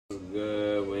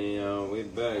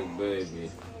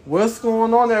baby. What's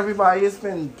going on, everybody? It's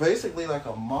been basically like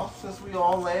a month since we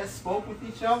all last spoke with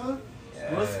each other.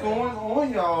 Yeah. What's going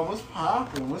on, y'all? What's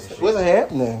popping? What's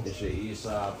happening? It's your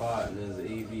Eastside partners,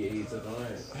 EVA to the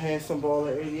land. Handsome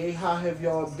Baller 88. How have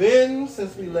y'all been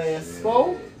since we last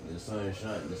spoke? The sun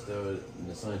shining. The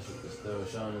sun is still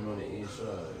shining on the east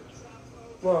side.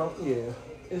 Well, yeah,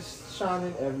 it's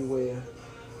shining everywhere.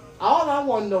 All I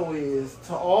want to know is,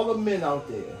 to all the men out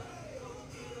there,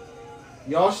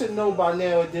 y'all should know by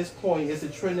now at this point, it's a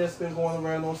trend that's been going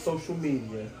around on social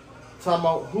media, talking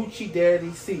about Hoochie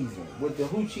Daddy season with the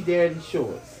Hoochie Daddy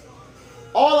shorts.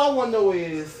 All I want to know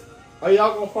is, are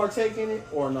y'all going to partake in it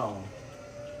or no?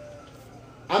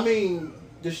 I mean,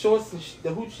 the shorts,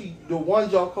 the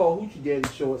ones y'all call Hoochie Daddy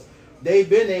shorts, they've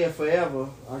been there forever.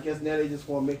 I guess now they just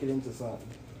want to make it into something.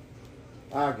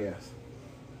 I guess.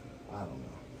 I don't know.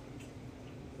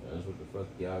 That's what the fuck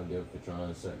y'all get for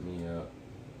trying to set me up.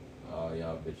 All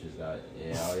y'all bitches got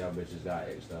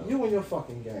X'd out. You and your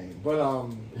fucking game. But,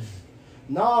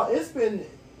 nah, it's been,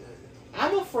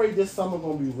 I'm afraid this summer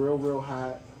gonna be real, real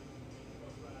hot.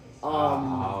 How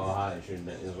hot is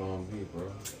gonna be,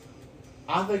 bro?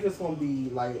 I think it's gonna be,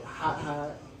 like,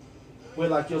 hot, where,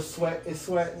 like, your sweat is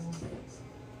sweating,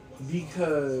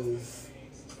 because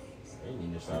they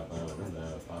need to stop playing with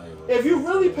them fireworks. if you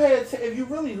really pay attention, if you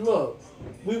really look,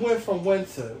 we went from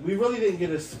winter. We really didn't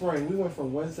get a spring. We went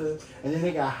from winter, and then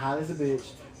it got hot as a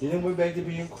bitch. Then it went back to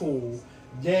being cool.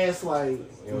 Then it's like,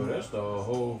 yo, that's the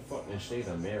whole fucking state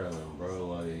of Maryland, bro.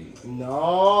 Like,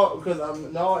 no, because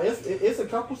it's a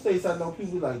couple states I know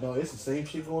people like, no, it's the same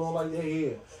shit going on like that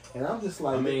here, and I'm just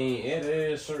like, I mean, it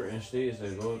is certain states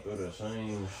that go through the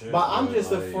same shit. But I'm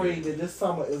just afraid that this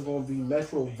summer is gonna be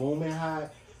metro booming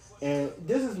hot. And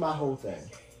this is my whole thing.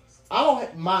 I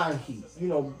don't mind heat,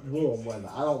 warm weather.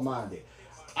 I don't mind it.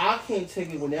 I can't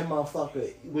take it when that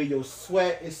motherfucker, where your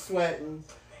sweat is sweating,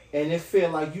 and it feel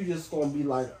like you just gonna be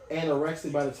like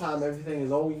anorexic by the time everything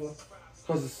is over,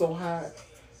 because it's so hot.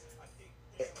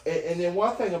 And then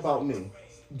one thing about me,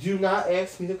 do not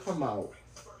ask me to come out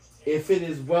if it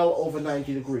is well over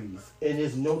 90 degrees and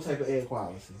there's no type of air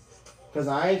quality, because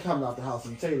I ain't coming out the house.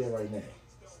 I'm tell you that right now.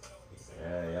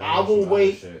 Yeah, I will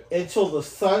wait until the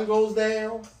sun goes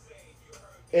down,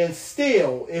 and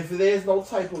still, if there's no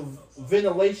type of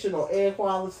ventilation or air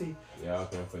quality, y'all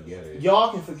can forget it.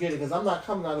 Because I'm not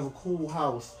coming out of a cool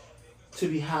house to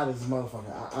be hot as a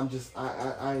motherfucker.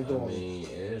 I ain't doing it. I mean,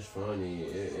 it's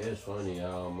funny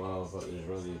how motherfuckers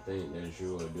really think that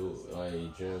you would do,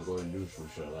 like, you're going to do some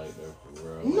shit like that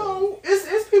for real. No,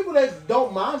 it's people that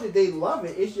don't mind it, they love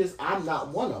it. It's just I'm not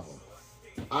one of them.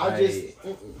 I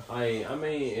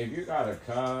mean, if you got a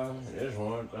car, that's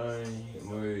one thing.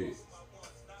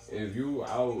 But if you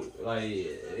out, like,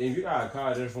 if you got a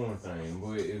car, that's one thing.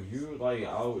 But if you, like,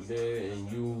 out there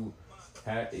and you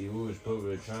have to use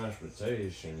public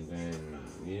transportation, then,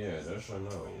 yeah, that's a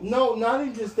no. No, not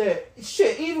even just that.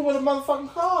 Shit, even with a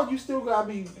motherfucking car, you still gotta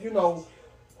be,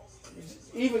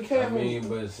 even careful. I mean,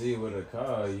 but see, with a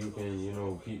car, you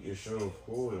can, keep your shelf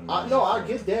cool. I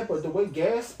get that, but the way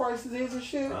gas prices is and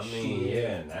shit. I mean,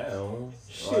 yeah, now.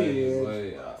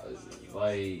 Shit.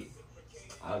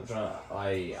 I'm trying,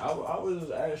 I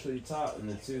was actually talking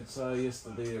to TikTok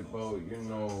yesterday about,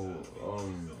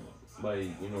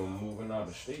 moving out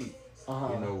of state.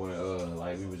 When,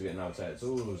 we was getting our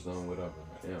tattoos done, whatever.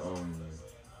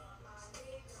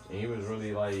 And he was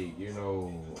really like,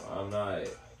 I'm not,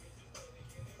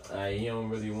 he don't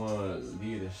really want to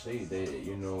leave the state that,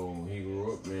 he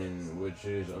grew up in, which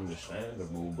is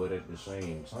understandable, but at the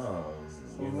same time,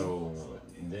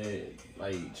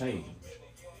 that, change.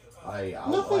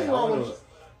 Nothing wrong with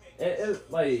it.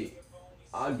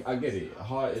 I get it.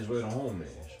 Heart is where the home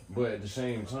is. But at the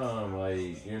same time,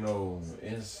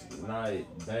 it's not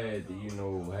bad to,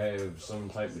 have some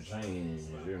type of change,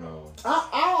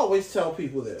 I always tell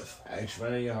people this.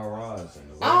 Expand your horizon.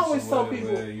 I always tell people,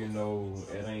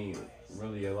 it ain't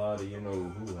really a lot of,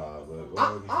 hoo-ha.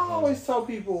 But I always tell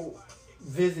people,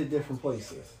 visit different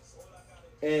places.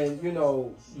 And,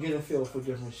 get a feel for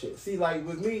different shit. See, like,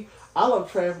 with me, I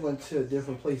love traveling to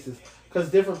different places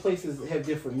because different places have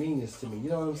different meanings to me. You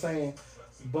know what I'm saying?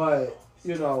 But,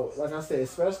 like I said,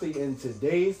 especially in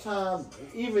today's time,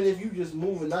 even if you just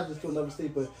moving, not just to another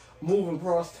state, but moving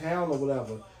across town or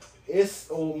whatever,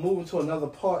 or moving to another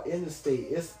part in the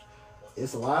state,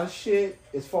 it's a lot of shit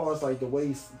as far as, like, the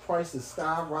way prices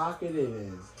skyrocketed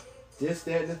and this,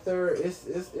 that, and the third.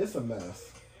 It's a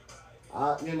mess.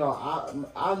 I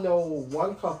know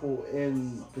one couple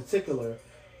in particular.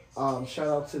 Shout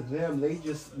out to them. They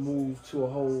just moved to a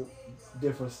whole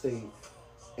different state,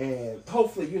 and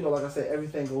hopefully, like I said,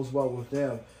 everything goes well with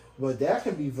them. But that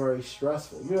can be very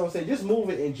stressful. You know what I'm saying? Just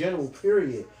moving in general,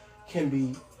 period, can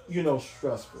be,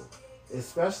 stressful.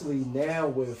 Especially now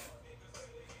with,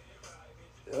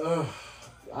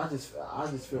 I just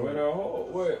feel.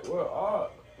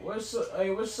 What's up? Hey,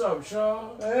 what's up,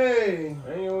 Shaw? Hey.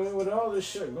 Hey, with all this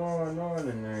shit going on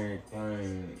and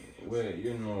everything,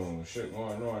 with shit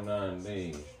going on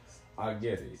nowadays, I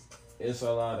get it. It's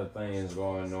a lot of things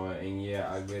going on, and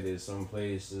yeah, I get it. Some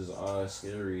places are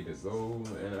scary to go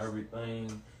and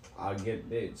everything. I get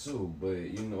that too, but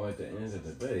at the end of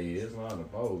the day, it's not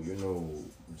about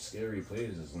scary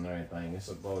places and everything. It's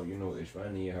about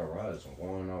expanding your horizon,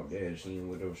 going out there, seeing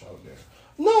what else out there.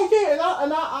 No, yeah,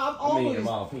 and I'm always, in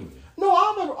my opinion. No,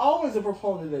 I'm always a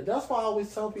proponent of that. That's why I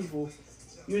always tell people,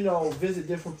 visit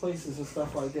different places and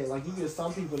stuff like that. Like you get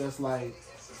some people that's like,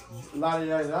 la da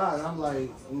da da, and I'm like,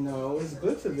 it's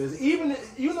good to visit. Even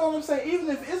you know what I'm saying. Even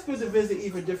if it's good to visit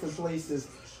even different places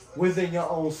within your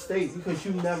own state, because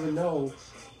you never know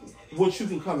what you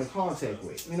can come in contact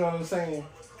with. You know what I'm saying?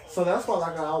 So that's why,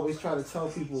 like, I always try to tell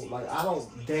people, like, I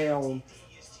don't down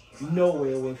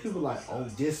nowhere when people like, oh,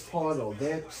 this part or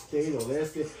that state or that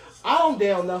state. I don't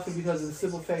down nothing because the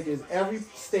simple fact is every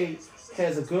state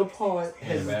has a good part,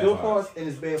 has its good parts and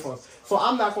its bad parts. So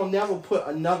I'm not gonna never put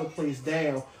another place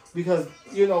down because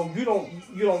you don't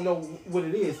know what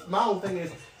it is. My whole thing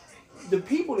is the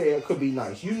people there could be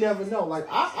nice. You never know. Like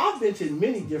I've been to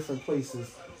many different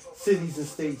places, cities and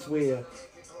states where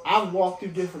I've walked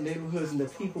through different neighborhoods and the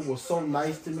people were so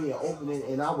nice to me and opening,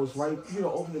 and I was right,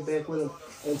 opening back with them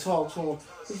and talk to them.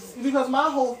 Because my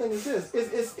whole thing is this: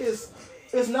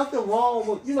 it's nothing wrong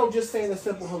with just saying a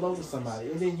simple hello to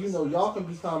somebody, and then y'all can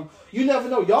become. You never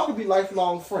know. Y'all can be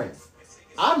lifelong friends.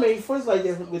 I made friends like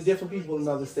that with different people in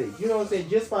other states. You know what I'm saying?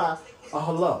 Just by a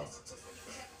hello.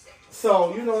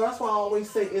 So that's why I always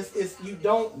say it's you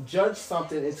don't judge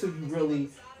something until you really.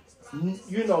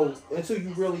 Until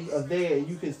you really are there and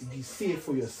you see it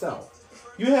for yourself.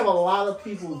 You have a lot of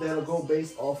people that'll go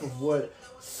based off of what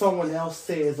someone else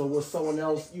says or what someone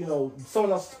else,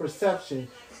 someone else's perception,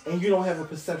 and you don't have a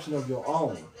perception of your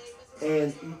own.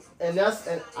 And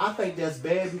I think that's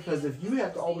bad because if you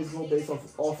have to always go based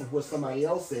off of what somebody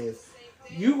else says,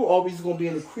 you always gonna be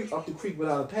up the creek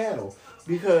without a paddle.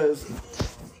 Because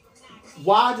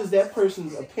why does that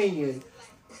person's opinion?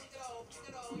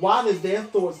 Why does their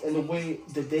thoughts and the way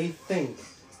that they think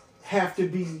have to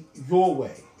be your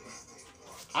way?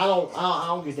 I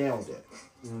don't get down with that.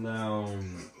 Now,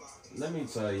 let me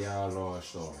tell y'all a little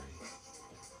story.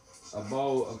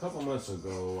 About a couple months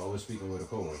ago, I was speaking with a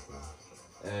coworker,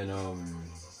 and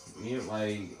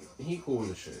he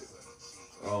cool as shit.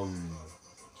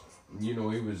 He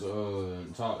was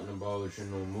talking about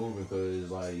moving because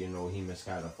he missed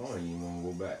California, he want to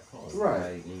go back home,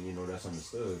 right? And that's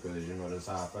understood because that's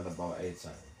how I felt about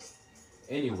A-Time.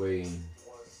 Anyway,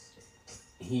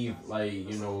 he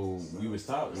we was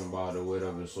talking about it or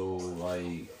whatever, so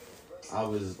I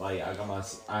was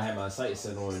I had my sights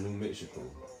set on New Mexico.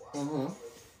 Mm-hmm.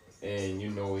 And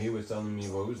he was telling me, he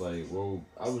was like,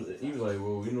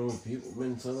 people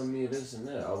been telling me this and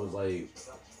that. I was like,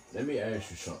 let me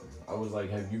ask you something. I was like,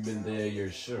 have you been there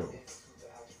yourself?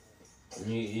 And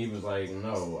he was like,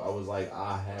 no. I was like,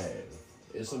 I have.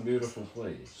 It's a beautiful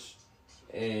place.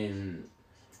 And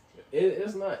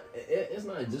it's not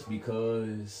just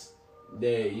because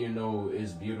that,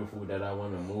 it's beautiful that I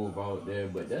want to move out there,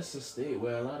 but that's a state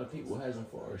where a lot of people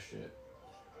hasn't flourished yet.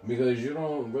 Because you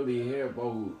don't really hear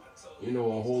about, a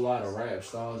whole lot of rap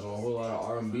stars or a whole lot of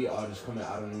R&B artists coming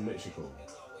out of New Mexico.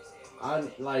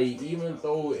 Even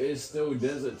though it's still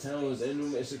desert towns in New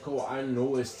Mexico, I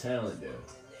know it's talent there.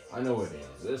 I know it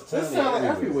is. It's talent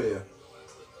everywhere.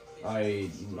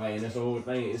 And that's the whole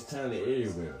thing. It's talent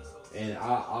everywhere. And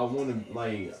I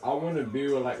wanna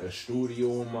build a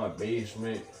studio in my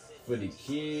basement for the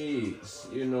kids,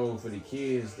 for the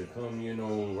kids to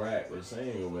come, rap and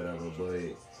sing or whatever.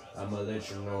 But I'm gonna let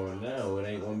you know now, it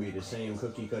ain't gonna be the same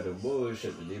cookie cutter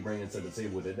bullshit that they bring to the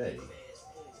table today.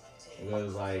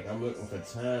 Because I'm looking for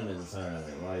talent.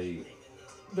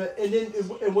 But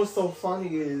and what's so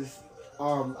funny is,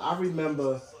 I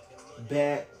remember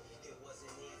back.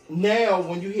 Now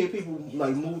when you hear people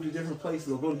move to different places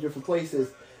or go to different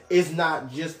places, it's not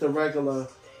just the regular.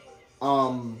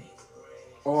 I'm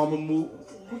gonna move.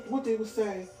 What they would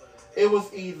say? It was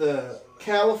either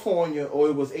California or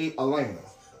it was Atlanta.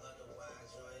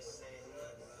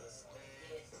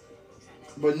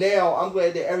 But now, I'm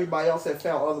glad that everybody else has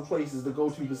found other places to go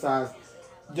to besides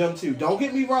them two. Don't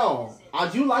get me wrong. I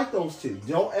do like those two.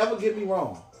 Don't ever get me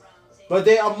wrong. But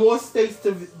there are more states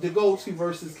to go to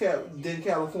versus than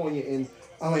California and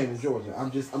Atlanta, Georgia.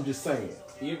 I'm just saying.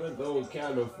 even though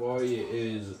California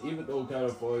is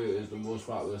the most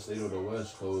populous state on the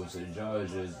West Coast and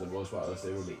Georgia is the most populous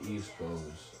state on the East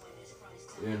Coast,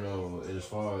 you know, as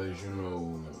far as, you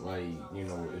know, like, you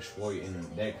know, exploiting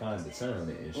that kind of talent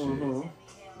and shit. Mm-hmm.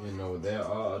 You know, there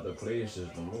are other places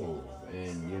to move,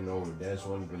 and you know that's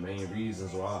one of the main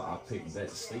reasons why I picked that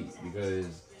state,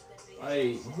 because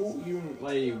like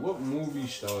what movie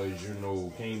stars, you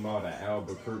know, came out of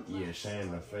Albuquerque and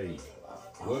Santa Fe?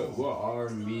 What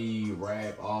R&B,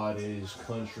 rap artists,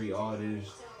 country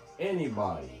artists,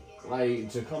 anybody like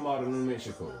to come out of New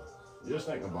Mexico? Just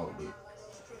think about it.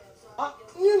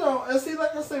 You know, and see,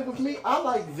 like I said, with me, I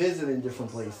like visiting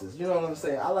different places. You know what I'm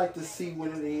saying? I like to see what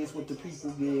it is, what the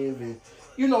people give, and,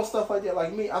 you know, stuff like that.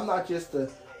 Like me, I'm not just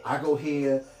I go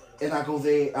here, and I go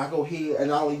there, I go here,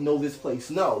 and I only know this place.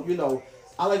 No, you know,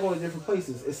 I like going to different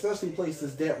places, especially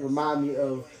places that remind me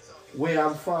of where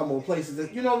I'm from, or places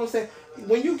that, you know what I'm saying?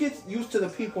 When you get used to the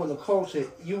people and the culture,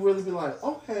 you really be like,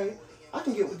 okay, I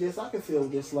can get with this, I can feel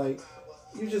this. Like,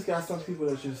 you just got some people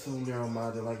that's just so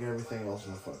narrow-minded, like everything else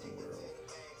in the fucking world.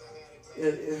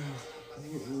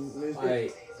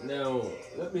 Like, now,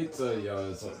 let me tell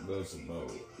y'all something else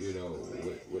about, you know,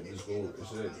 what this school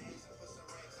said.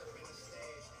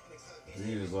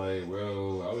 He was like,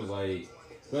 well, I was like,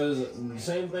 because the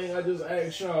same thing I just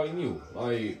asked y'all and you,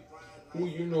 like, who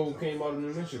you know came out of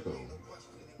New Mexico?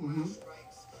 Mm-hmm.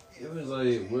 It was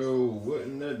like, well,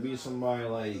 wouldn't that be somebody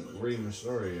like Rey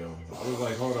Mysterio? I was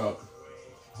like, hold up.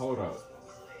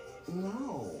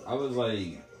 No. I was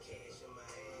like,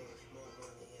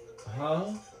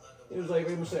 huh? It was like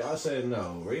Rey Mysterio. I said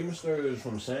no. Rey Mysterio is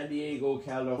from San Diego,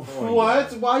 California.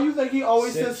 What? Why you think he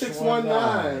always says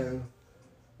 619?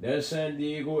 That's San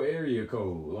Diego area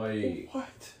code. Like,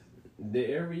 what? The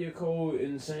area code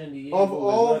in San Diego of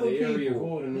all is not the area people.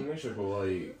 code in New Mexico.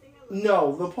 Like,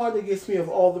 no, the part that gets me of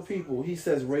all the people, he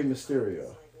says Rey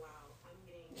Mysterio.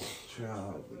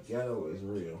 Child, the ghetto is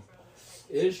real.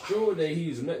 It's true that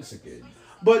he's Mexican,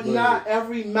 but not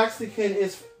every Mexican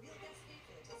is.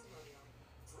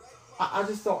 I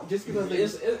just don't. Just because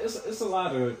it's a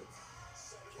lot of.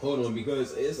 Hold on,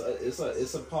 because it's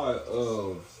a part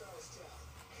of.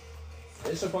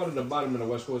 It's a part of the bottom of the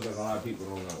West Coast that a lot of people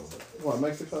don't know. What,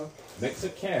 Mexico?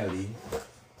 Mexicali.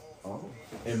 Oh.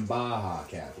 And Baja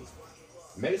Cali.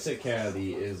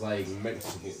 Mexicali is like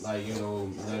Mexican, like, you know,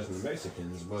 national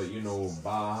Mexicans, but, you know,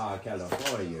 Baja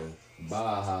California,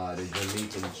 Baja, the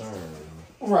Jamaican term.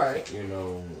 Right. You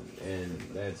know, and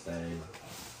that thing.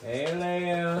 Hey,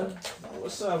 Leia.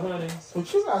 What's up, honey?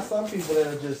 But you got some people that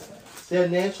are just, they're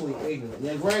naturally ignorant.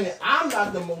 Now, granted, I'm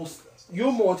not the most,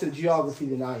 you're more into geography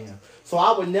than I am. So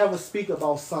I would never speak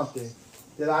about something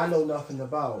that I know nothing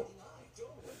about.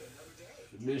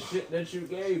 The shit that you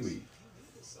gave me.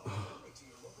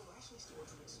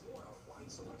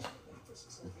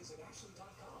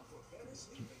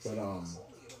 But, I don't know.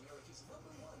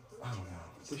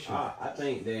 This shit, I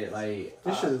think that, like...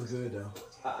 This shit is good, though.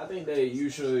 I think that you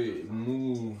should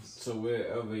move to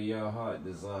wherever your heart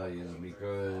desires,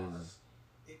 because,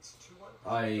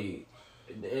 like,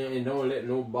 and don't let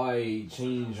nobody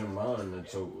change your mind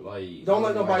until, like... Don't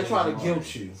let nobody try to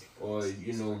guilt you. Or,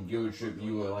 you know, guilt trip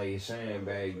you, or, like,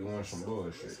 sandbag you on some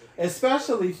bullshit.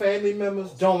 Especially family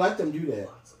members, don't let them do that.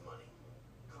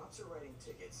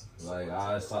 Like,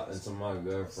 I was talking to my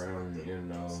girlfriend, you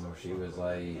know, she was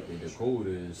like, the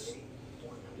Dakotas...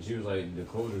 She was like,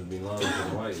 Dakotas belong to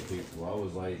the white people. I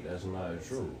was like, that's not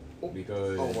true.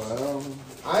 Because... Oh, well.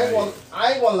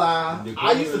 I ain't gonna lie. Dakotas,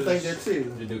 I used to think that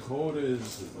too.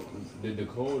 The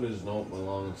Dakotas don't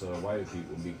belong to the white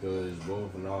people because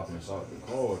both North and South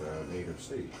Dakota are native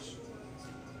states.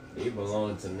 They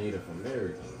belong to Native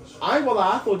Americans. I ain't gonna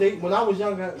lie. I thought when I was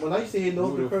younger, when I used to hear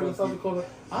North Dakota and South Dakota,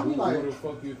 I'd be like... Who the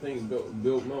fuck you think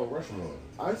built Mount Rushmore?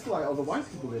 I used to like, oh, the white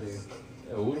people live there.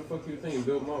 Yeah, who the fuck you think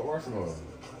built Mount Rushmore?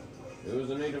 It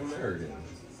was a Native American.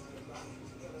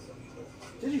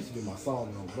 This used to be my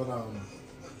song though, but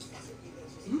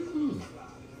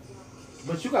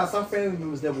But you got some family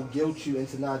members that will guilt you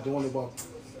into not doing it. Well,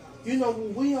 you know,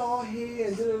 we all here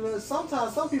and da-da-da.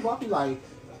 Sometimes some people I'll be like,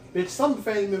 bitch, some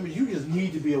family members you just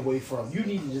need to be away from. You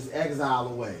need to just exile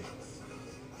away.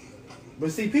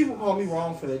 But see, people call me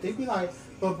wrong for that. They be like,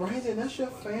 but Brandon, that's your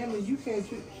family. You can't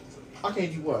do. I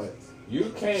can't do what?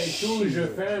 You can't choose your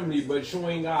family, but you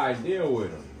ain't gotta deal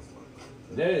with them.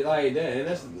 That like that,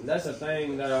 and that's a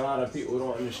thing that a lot of people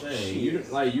don't understand.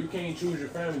 You can't choose your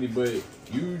family, but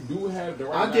you do have the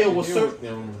right to deal with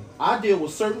them. I deal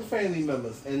with certain family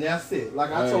members, and that's it.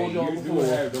 Like I told y'all before, you do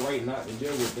have the right not to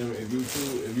deal with them if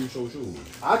you so choose.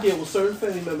 I deal with certain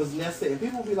family members, and that's it. And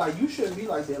people be like, "You shouldn't be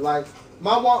like that." Like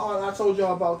my one aunt, I told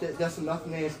y'all about that. That's a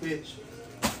nothing ass bitch.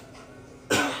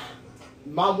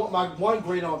 my one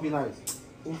great aunt be like,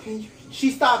 "Well, can you?"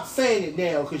 She stopped saying it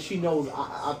now because she knows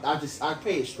I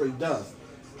pay it straight dust.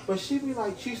 But she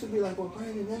used to be like, well,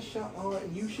 Brandon, that's your aunt,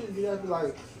 and you shouldn't do that. I'd be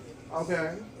like,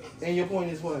 okay. And your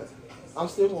point is what? I'm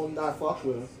still gonna not fuck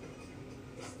with her.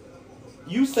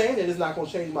 You saying it is not gonna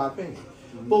change my opinion.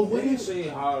 But when you say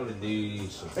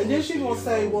holidays, and then she gonna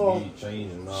say, well,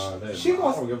 changing all that. She gonna,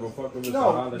 I don't give a fuck if it's no,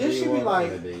 a holiday. Then she be like,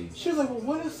 holiday. She was like, well,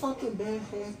 what if something bad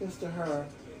happens to her?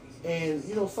 And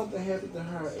something happened to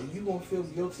her, and you gonna feel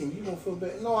guilty, and you gonna feel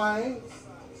bad. No, I ain't.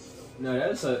 No,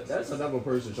 that's another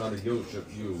person trying to guilt trip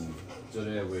you so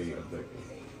that way affect you.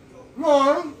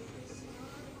 Wrong.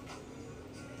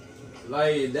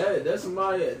 Like that's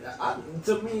somebody.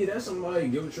 To me, that's somebody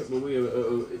guilt tripping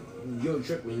guilt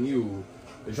tripping you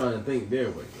and trying to think their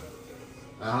way.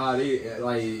 How they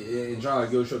and trying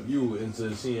to guilt trip you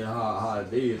into seeing how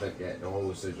they look at the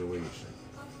whole situation.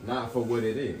 Not for what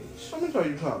it is. Let me tell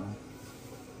you something.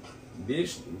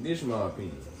 This my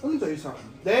opinion. Let me tell you something.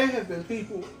 There have been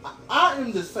people. I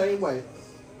am the same way.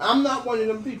 I'm not one of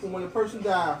them people when a person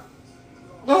dies.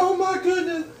 Oh my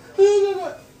goodness.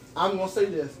 I'm gonna say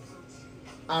this.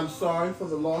 I'm sorry for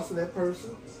the loss of that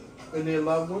person and their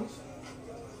loved ones.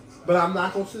 But I'm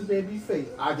not gonna sit there and be fake.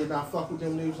 I did not fuck with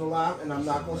them when they was alive, and I'm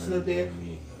not gonna sit there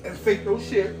and fake no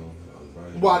shit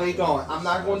while they gone. I'm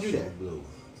not gonna do that.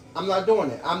 I'm not doing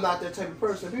it. I'm not that type of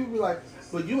person. People be like,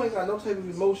 but you ain't got no type of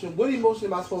emotion. What emotion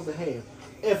am I supposed to have?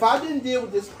 If I didn't deal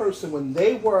with this person when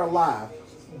they were alive,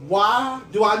 why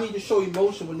do I need to show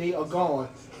emotion when they are gone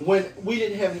when we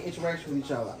didn't have any interaction with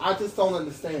each other? I just don't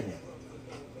understand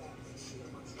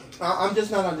that. I'm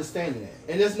just not understanding that.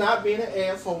 And it's not being an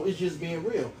asshole. It's just being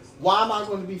real. Why am I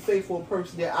going to be faithful to a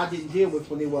person that I didn't deal with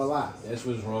when they were alive? That's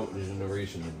what's wrong with the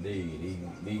generation today.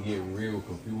 They get real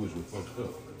confused with fucked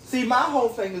up. See, my whole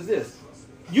thing is this.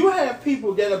 You have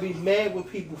people that'll be mad with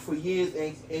people for years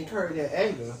and carry their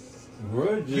anger.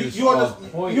 Grudges you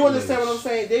understand what I'm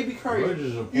saying? They be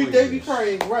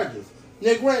carrying grudges.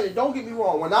 Now, granted, don't get me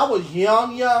wrong. When I was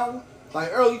young, like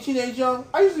early teenage young,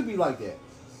 I used to be like that.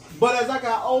 But as I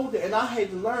got older and I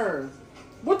had to learn,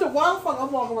 why the fuck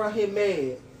I'm walking around here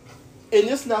mad and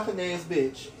this nothing ass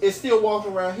bitch is still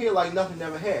walking around here like nothing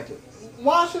never happened?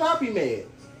 Why should I be mad?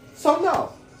 So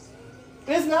no.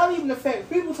 It's not even the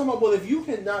fact. People talking about, well, if you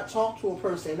cannot talk to a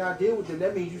person and not deal with them,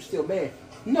 that means you're still mad.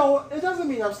 No, it doesn't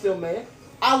mean I'm still mad.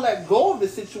 I let go of the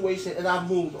situation and I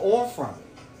moved on from it.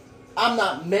 I'm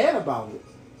not mad about it.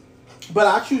 But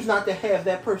I choose not to have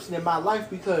that person in my life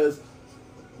because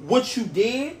what you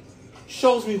did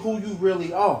shows me who you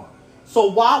really are. So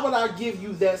why would I give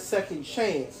you that second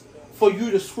chance for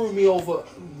you to screw me over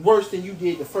worse than you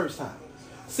did the first time?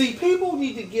 See, people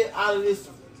need to get out of this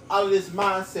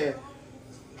mindset.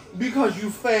 Because you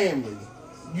family,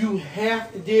 you have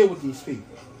to deal with these people.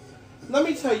 Let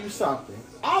me tell you something.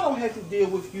 I don't have to deal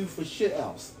with you for shit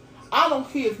else. I don't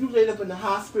care if you laid up in the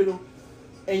hospital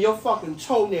and your fucking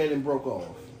toenail done broke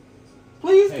off.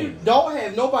 Please don't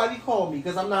have nobody call me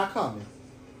because I'm not coming.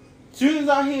 As soon as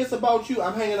I hear it's about you,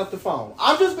 I'm hanging up the phone.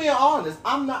 I'm just being honest.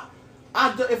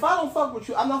 If I don't fuck with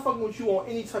you, I'm not fucking with you on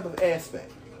any type of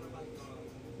aspect.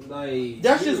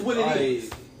 That's just what it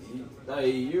is.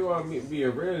 Like, you want me to be a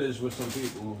realist with some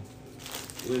people,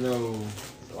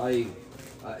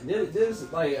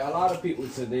 there's like a lot of people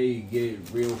today get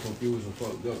real confused and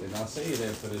fucked up, and I say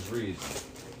that for this reason.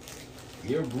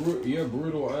 Your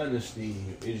brutal honesty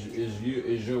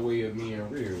is your way of being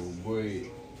real, but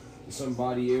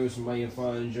somebody else might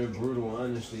find your brutal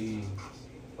honesty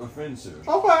offensive.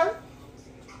 Okay.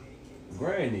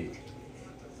 Granted,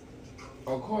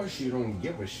 of course you don't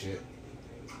give a shit.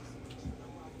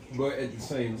 But at the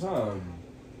same time,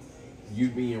 you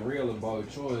being real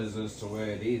about yours as to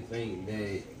where they think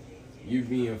that you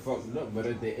being fucked up, but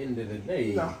at the end of the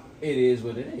day, it is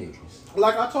what it is.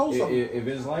 Like I told somebody. If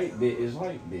it's like that, it's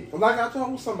like that. Like I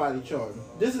told somebody, Jordan,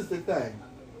 this is the thing.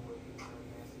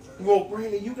 Well,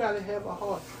 Brandon, you gotta have a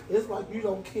heart. It's like you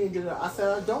don't care. I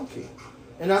said, I don't care.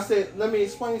 And I said, let me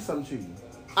explain something to you.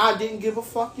 I didn't give a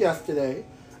fuck yesterday.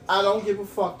 I don't give a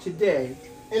fuck today.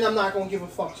 And I'm not gonna give a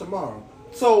fuck tomorrow.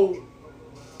 So,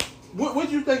 what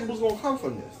do you think was going to come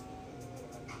from this?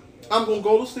 I'm going to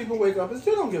go to sleep and wake up and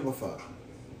still don't give a fuck.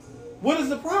 What is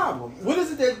the problem? What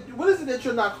is it that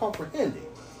you're not comprehending?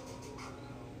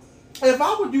 If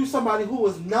I would do somebody who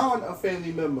was non a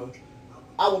family member,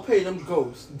 I would pay them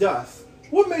ghosts, dust.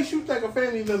 What makes you think a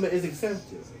family member is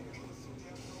exempted?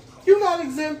 You're not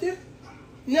exempted.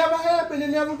 Never have been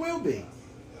and never will be.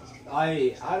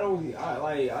 I don't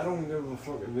give a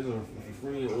fuck if it's a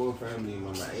friend or a family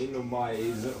member. Ain't nobody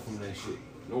exempt from that shit.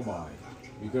 Nobody.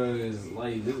 Because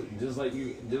like just like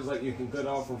you can cut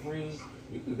off a friend,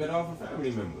 you can cut off a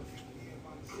family member.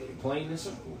 Plain and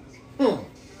simple.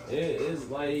 It's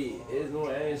like it's no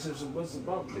ands ifs and buts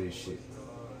about this shit.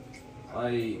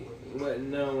 Like, but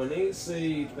now when they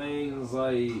say things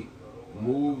like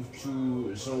move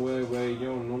to somewhere where you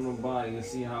don't know nobody and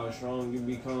see how strong you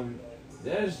become,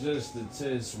 that's just to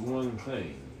test one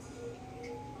thing: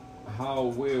 how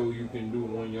well you can do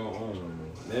on your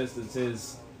own. That's the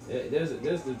test. That's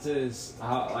the test.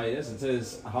 That's the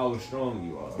test how strong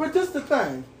you are. But this the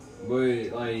thing.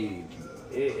 But like.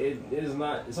 It is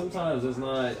not. Sometimes it's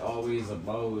not always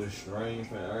about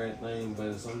strength and everything,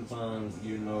 but sometimes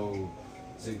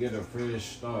to get a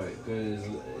fresh start, because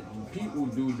people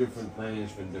do different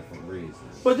things for different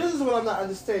reasons. But this is what I'm not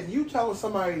understanding. You telling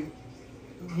somebody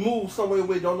move somewhere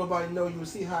where don't nobody know you and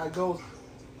see how it goes.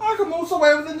 I can move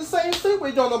somewhere within the same state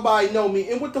where don't nobody know me,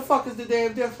 and what the fuck is the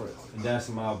damn difference? That's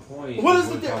my point. What is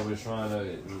the difference? I was trying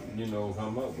to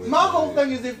come up with. My whole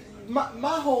thing is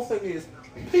my whole thing is.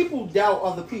 People doubt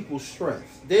other people's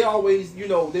strengths. They always,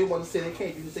 they want to say they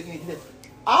can't do this, they can't do that.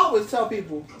 I always tell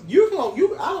people,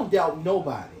 I don't doubt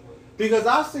nobody. Because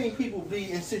I've seen people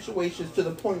be in situations to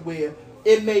the point where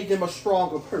it made them a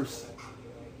stronger person.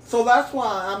 So that's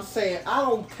why I'm saying I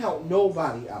don't count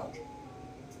nobody out.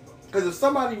 Because if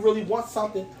somebody really wants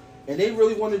something and they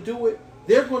really want to do it,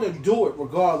 they're going to do it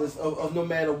regardless of no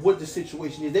matter what the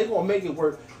situation is. They're going to make it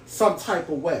work some type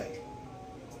of way.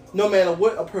 No matter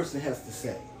what a person has to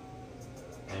say.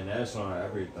 And that's on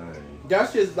everything.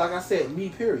 That's just, like I said, me,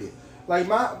 period. Like,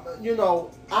 I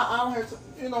don't have to,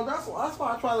 that's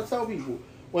why I try to tell people.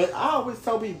 When I always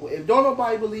tell people, if don't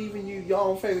nobody believe in you, your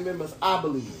own family members, I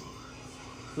believe in you.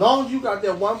 Long as you got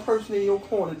that one person in your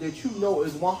corner that you know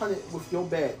is 100 with your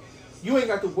back, you ain't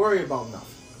got to worry about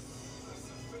nothing.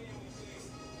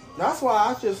 That's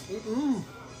why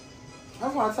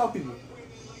that's why I tell people,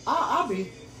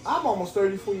 I'm almost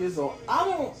 34 years old. I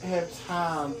don't have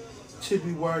time to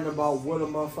be worrying about what a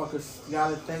motherfucker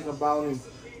gotta think about and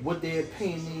what their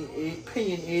opinion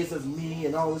is of me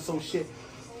and all this old shit.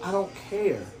 I don't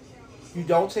care. You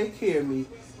don't take care of me.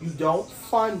 You don't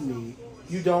fund me.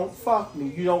 You don't fuck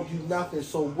me. You don't do nothing.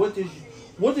 So what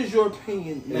does your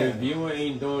opinion matter? If you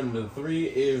ain't doing the 3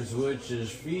 ifs, which is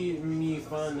feeding me,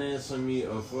 financing me,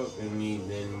 or fucking me,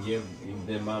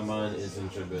 then my mind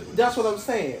isn't your business. That's what I'm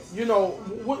saying.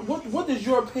 What does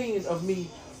your opinion of me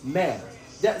matter?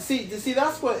 See,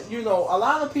 that's what, a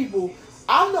lot of people,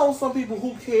 I know some people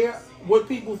who care what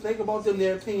people think about them,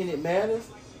 their opinion, it matters.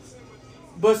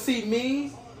 But see,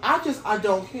 me, I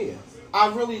don't care. I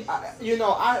really, I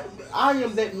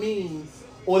am that meme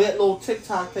or that little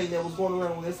TikTok thing that was going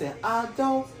around when they said, I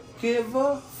don't give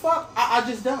a fuck. I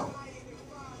just don't.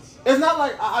 It's not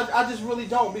like I just really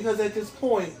don't, because at this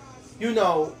point,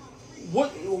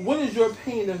 what is your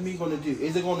opinion of me going to do?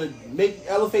 Is it going to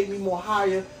elevate me more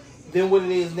higher than what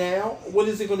it is now? What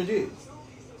is it going to do?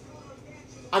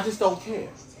 I just don't care.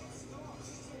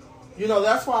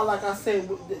 That's why, like I said,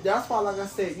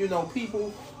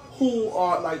 people who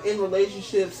are like in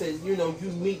relationships and you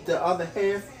meet the other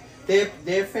half,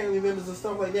 their family members and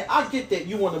stuff like that. I get that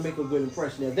you want to make a good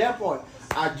impression. At that point,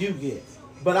 I do get.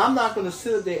 But I'm not going to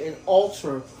sit there and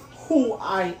alter who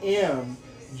I am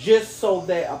just so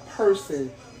that a person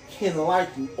can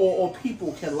like me or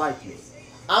people can like me.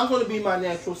 I'm going to be my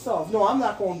natural self. No, I'm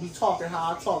not going to be talking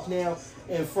how I talk now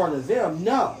in front of them.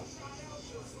 No.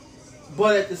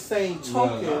 But at the same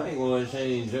token, I ain't going to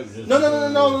change up just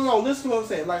No. Listen to what I'm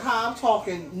saying. Like how I'm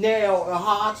talking now, or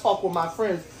how I talk with my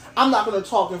friends, I'm not going to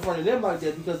talk in front of them like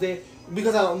that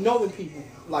because I don't know the people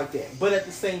like that. But at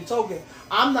the same token,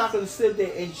 I'm not going to sit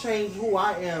there and change who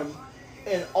I am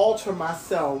and alter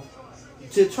myself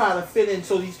to try to fit in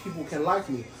so these people can like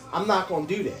me. I'm not going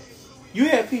to do that. You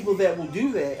have people that will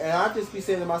do that, and I just be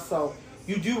saying to myself,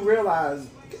 you do realize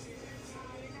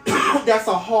that's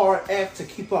a hard act to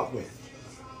keep up with.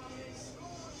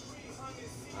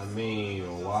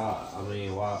 Why?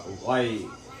 Like,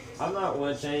 I'm not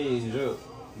going to change up.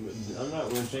 I'm not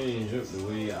going to change up the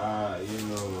way I,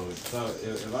 talk.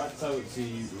 If I talk to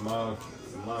you, my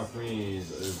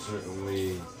friends a certain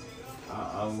way,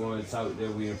 I'm going to talk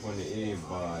that way in front of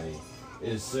everybody.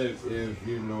 Except if,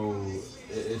 if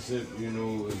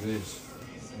it's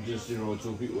just,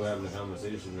 two people having a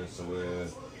conversation and somewhere,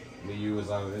 me, you was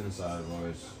our inside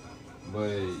voice.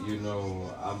 But you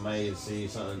know, I might say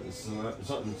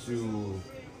something to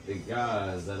the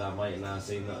guys that I might not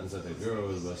say nothing to the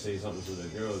girls, but say something to the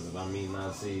girls that I may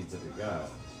not say to the guys.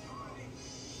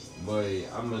 But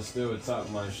I'ma still talk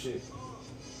my shit.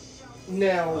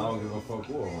 Now, I don't give a fuck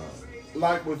who around.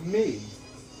 like with me,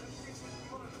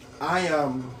 I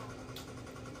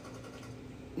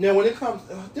now when it comes,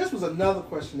 this was another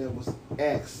question that was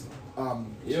asked to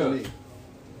me.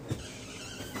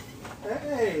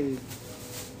 Hey,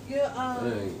 Your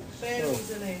Thanks.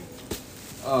 family's in there.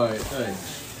 Alright,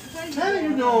 thanks. how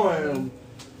you doing?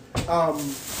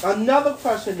 Another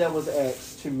question that was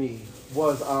asked to me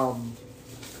was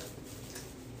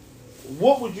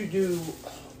what would you do,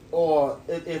 or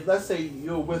if let's say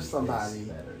you're with somebody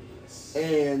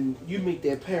and you meet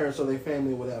their parents or their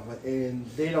family or whatever, and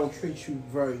they don't treat you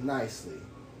very nicely,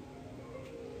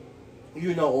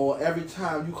 you know, or every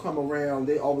time you come around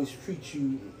they always treat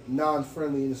you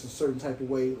non-friendly and it's a certain type of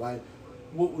way, like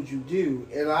what would you do?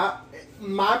 And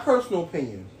my personal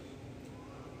opinion,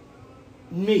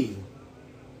 me,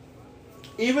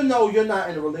 even though you're not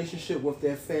in a relationship with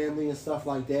their family and stuff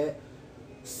like that,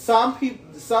 some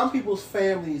people's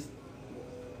families'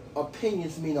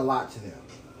 opinions mean a lot to them.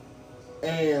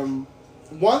 And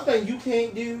one thing you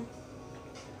can't do,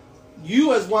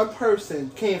 you as one person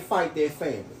can't fight their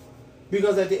family.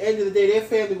 Because at the end of the day, their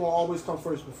family will always come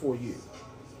first before you.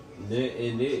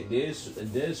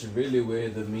 That's really where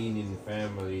the meaning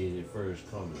family first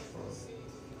comes from.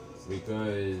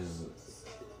 Because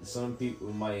some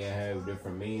people might have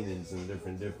different meanings and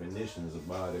different definitions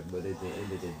about it, but at the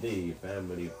end of the day,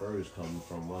 family first comes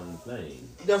from one thing.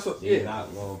 That's what. They're Yeah.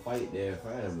 not gonna fight their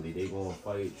family. They're gonna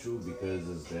fight you because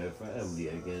it's their family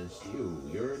against you.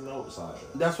 You're an outsider.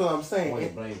 That's what I'm saying.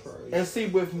 Point blank period. And see,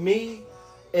 with me,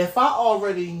 if I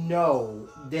already know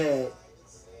that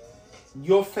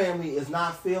your family is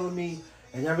not feeling me,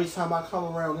 and every time I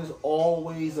come around, there's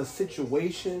always a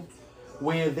situation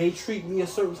where they treat me a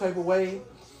certain type of way,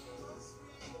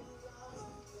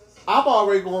 I'm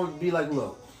already going to be like,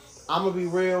 look, I'm going to be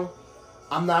real.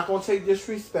 I'm not going to take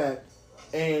disrespect,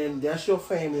 and that's your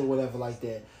family or whatever like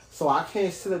that. So I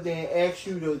can't sit up there and ask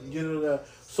you to,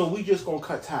 so we just going to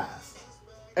cut ties.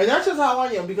 And that's just how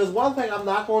I am, because one thing I'm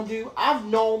not going to do, I've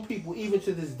known people even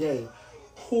to this day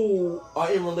who are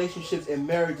in relationships and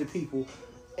married to people,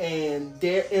 and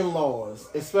their in-laws,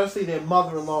 especially their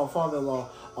mother-in-law and father-in-law,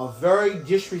 are very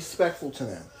disrespectful to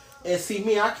them. And see,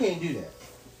 me, I can't do that.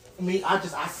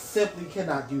 I simply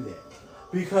cannot do that.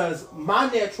 Because my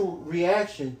natural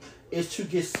reaction is to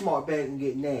get smart back and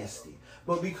get nasty.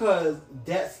 But because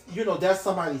that's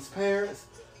somebody's parents,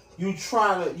 you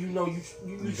try to, you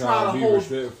try to be hold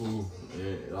respectful.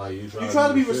 You try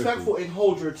to be respectful and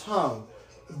hold your tongue.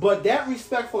 But that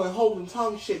respectful and holding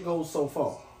tongue shit goes so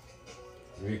far.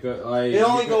 Because it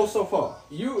only goes so far.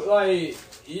 It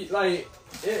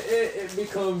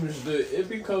becomes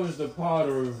the part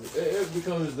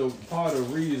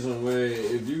of reason where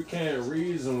if you can't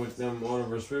reason with them on a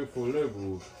respectful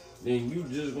level, then you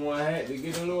just gonna have to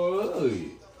get a little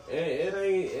hood.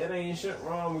 It ain't shit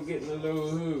wrong with getting a little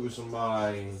hood with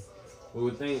somebody who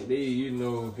would think they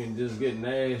can just get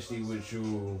nasty with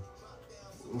you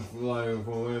like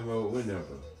for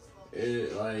whenever.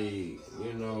 It's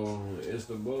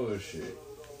the bullshit.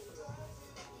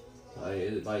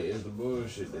 It's the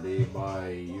bullshit that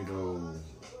everybody,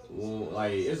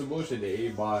 it's the bullshit that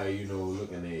everybody,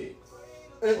 looking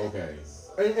at. Okay.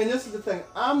 And this is the thing.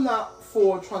 I'm not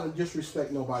for trying to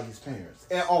disrespect nobody's parents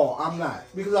at all. I'm not.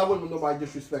 Because I wouldn't want nobody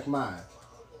disrespect mine.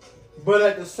 But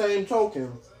at the same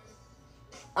token,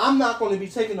 I'm not going to be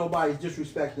taking nobody's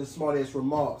disrespect and smart-ass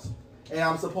remarks, and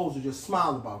I'm supposed to just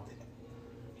smile about that.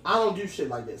 I don't do shit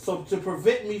like that. So to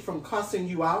prevent me from cussing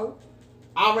you out,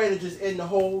 I'd rather just end the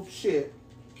whole shit,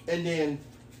 and then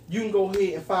you can go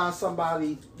ahead and find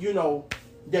somebody,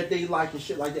 that they like and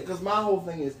shit like that. Because my whole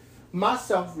thing is, my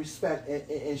self-respect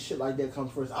and shit like that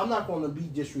comes first. I'm not going to be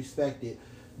disrespected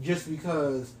just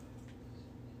because,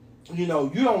 you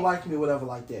don't like me or whatever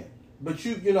like that. But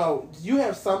you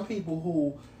have some people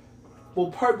who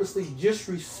will purposely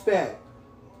disrespect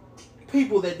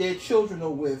people that their children are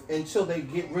with until they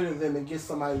get rid of them and get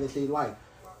somebody that they like.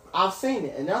 I've seen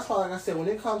it, and that's why, like I said, when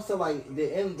it comes to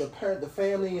the parent, the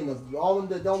family, and all of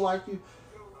them that don't like you,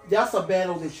 that's a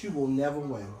battle that you will never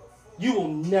win. You will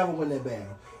never win that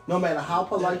battle. No matter how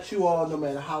polite you are, no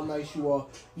matter how nice you are,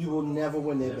 you will never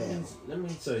win that battle. Let me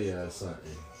tell y'all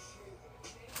something.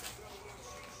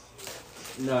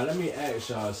 No, let me ask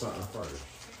y'all something first.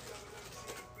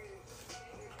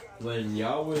 When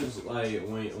y'all was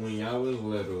when y'all was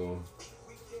little,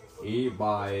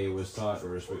 everybody was taught to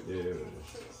respect their elders.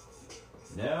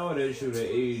 Now that you're the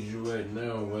age you at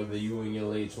now, whether you in your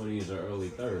late 20s or early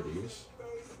 30s,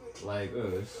 like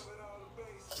us,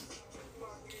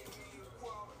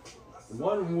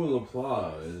 one rule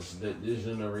applies that this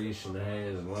generation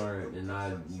has learned, and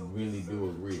I really do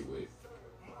agree with.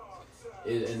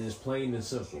 And it's plain and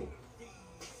simple.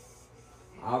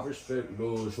 I respect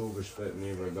those who respect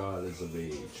me regardless of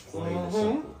age. Plain and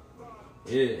simple.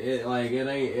 It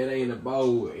ain't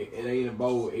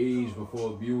about age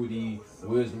before beauty,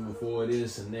 wisdom before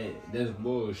this and that. That's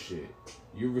bullshit.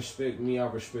 You respect me, I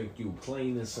respect you.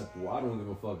 Plain and simple. I don't give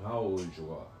a fuck how old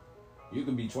you are. You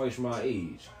can be twice my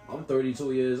age. I'm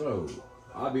 32 years old.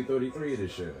 I'll be 33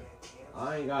 this year.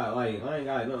 I ain't got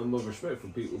nothing but respect for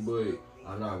people, but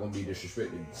I'm not gonna be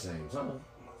disrespected at the same time.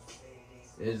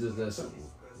 It's just that simple.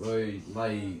 But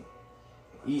like,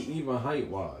 even height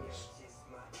wise,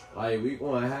 like we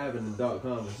gonna have an adult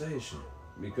conversation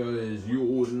because you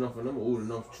old enough and I'm old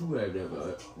enough to have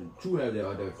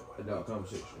that adult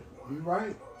conversation. You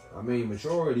right. I mean,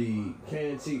 maturity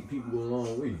can take people a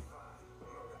long way.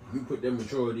 You put that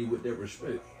maturity with that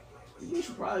respect, you'd be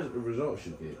surprised at the results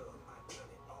you get.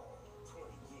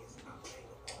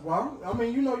 Well, I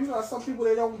mean, you got some people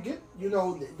they don't get,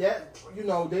 that,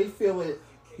 they feel it,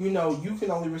 you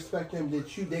can only respect them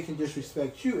they can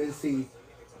disrespect you, and see,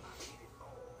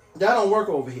 that don't work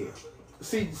over here.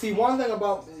 See, one thing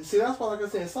that's why, like I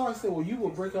said, somebody said, well, you will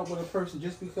break up with a person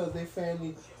just because their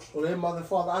family or their mother and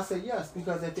father. I said, yes,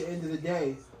 because at the end of the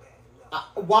day,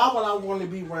 why would I want to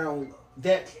be around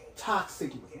that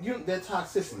toxicity?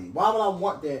 Why would I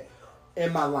want that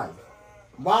in my life?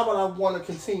 Why would I want to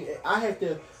continue? I have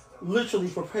to literally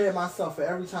prepare myself for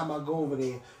every time I go over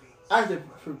there. I have to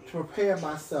prepare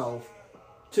myself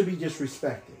to be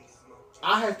disrespected.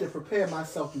 I have to prepare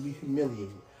myself to be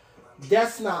humiliated.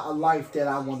 That's not a life that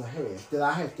I want to have, that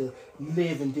I have to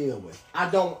live and deal with.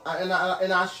 And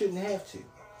I shouldn't have to.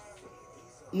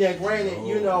 Now, granted,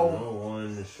 no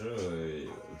one should.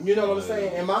 You know what I'm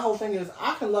saying? And my whole thing is,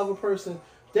 I can love a person.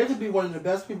 They could be one of the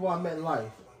best people I met in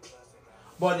life.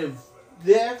 But if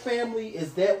their family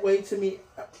is that way to me,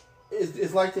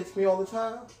 is like that to me all the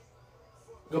time,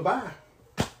 goodbye.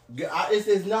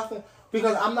 It's nothing.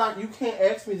 Because you can't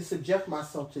ask me to subject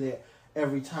myself to that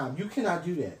every time. You cannot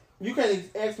do that. You can't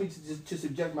ask me to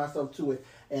subject myself to it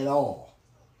at all.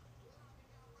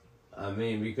 I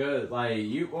mean, because,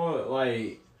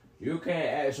 you can't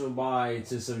ask somebody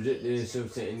to subject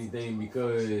themselves to anything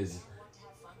because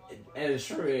at a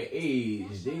certain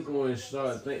age, they're going to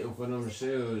start thinking for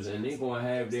themselves and they're going to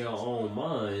have their own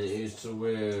mind as to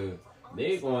where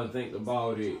they're going to think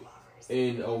about it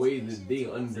in a way that they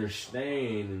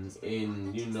understand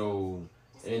and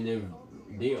if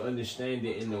they understand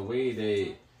it in a way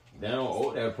that they don't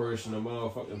owe that person a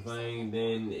motherfucking thing,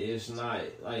 then it's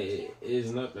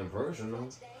nothing personal.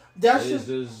 It's just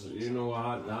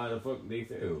how the fuck they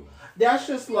feel. That's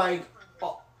just like,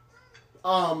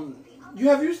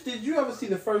 did you ever see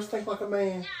The First Think Like a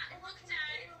Man?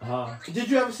 Huh? Did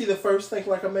you ever see The First Think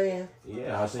Like a Man?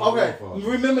 Yeah, I seen. Okay,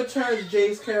 remember Terrence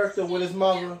J's character with his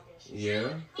mother?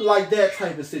 Yeah. Like that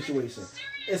type of situation.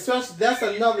 Especially, that's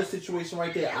another situation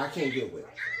right there I can't get with.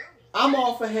 I'm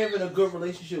all for having a good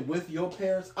relationship with your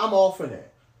parents. I'm all for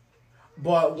that.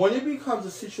 But when it becomes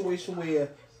a situation where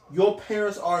your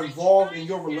parents are involved in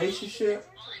your relationship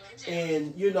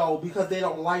and, because they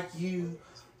don't like you,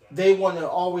 they want to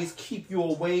always keep you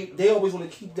away. They always want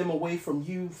to keep them away from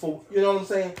you for, you know what I'm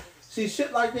saying? See,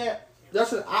 shit like that,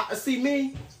 that's what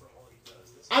me.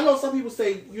 I know some people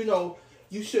say,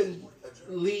 you shouldn't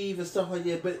leave and stuff like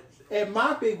that. But at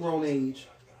my big grown age,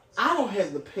 I don't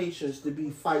have the patience to be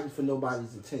fighting for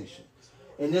nobody's attention.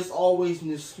 And there's always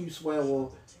an excuse where,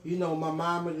 my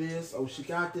mama this, she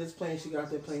got this plan, she got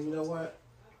that plan. You know what?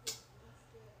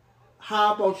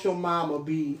 How about your mama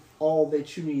be all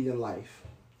that you need in life?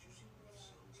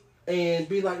 And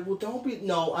be like,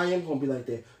 no, I am going to be like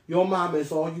that. Your mama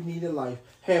is all you need in life.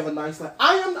 Have a nice life.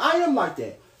 I am like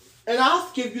that. And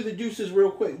I'll give you the deuces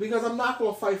real quick because I'm not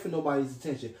going to fight for nobody's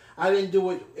attention. I didn't do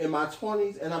it in my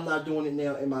 20s and I'm not doing it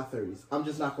now in my 30s. I'm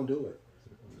just not going to do it.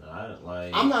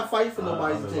 I'm not fighting for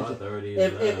nobody's attention.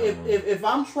 If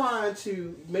I'm trying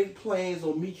to make plans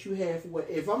or meet you halfway,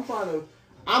 if I'm trying to,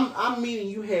 I'm meeting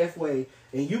you halfway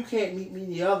and you can't meet me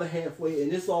the other halfway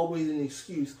and it's always an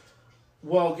excuse.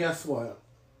 Well, guess what?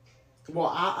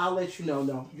 Well, I'll let you know.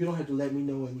 No, you don't have to let me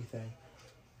know anything.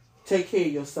 Take care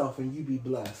of yourself and you be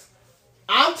blessed.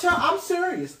 I'm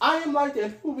serious. I am like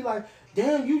that. People be like,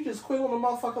 damn, you just quit on a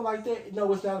motherfucker like that.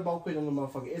 No, it's not about quitting on a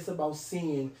motherfucker. It's about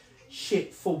seeing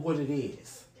shit for what it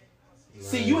is. Right.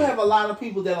 See, you have a lot of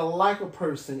people that are like a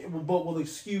person but will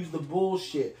excuse the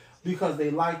bullshit because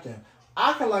they like them.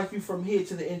 I can like you from here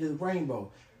to the end of the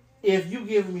rainbow. If you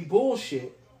giving me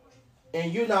bullshit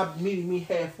and you're not meeting me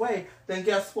halfway, then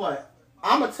guess what?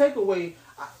 I'm gonna take away.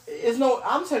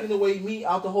 I'm taking away me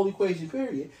out the whole equation.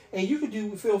 Period. And you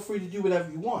can feel free to do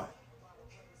whatever you want.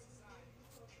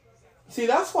 See,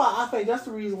 that's why I think that's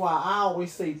the reason why I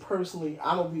always say personally,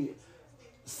 I don't be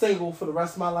single for the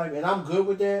rest of my life, and I'm good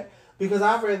with that because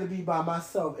I'd rather be by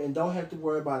myself and don't have to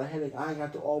worry about a headache. I ain't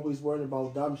got to always worry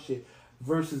about dumb shit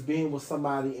versus being with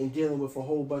somebody and dealing with a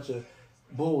whole bunch of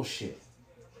bullshit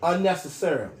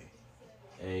unnecessarily.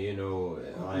 And you know,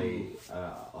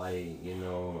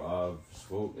 I've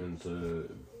spoken to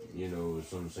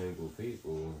some single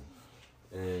people,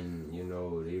 and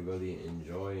they really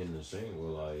enjoying the single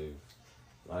life.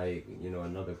 Like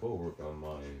another coworker of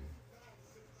mine,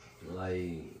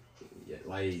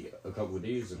 like a couple of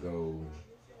days ago,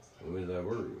 when we was at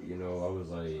work, I was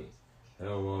like, I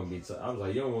don't want to be. I was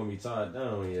like, you don't want to be tied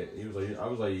down yet. He was like, I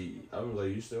was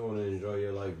like, you still want to enjoy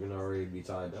your life? You're not ready to be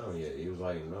tied down yet. He was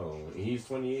like, no. And he's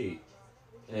 28,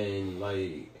 and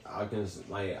like I can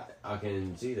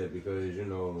see that because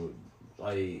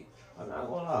like I'm not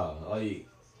gonna lie, like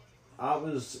I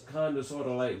was kind of sort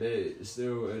of like that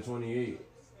still at 28,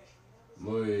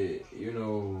 but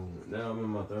now I'm in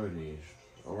my 30s.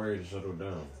 I'm ready to settle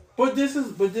down. But this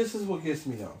is what gets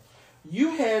me though. You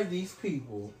have these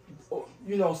people,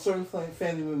 certain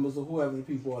family members or whoever the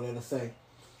people are that say,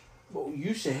 well,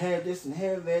 you should have this and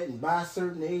have that and by a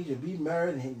certain age and be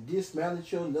married and have this amount of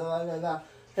children, blah, blah, blah.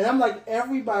 And I'm like,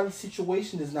 everybody's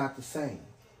situation is not the same.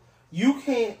 You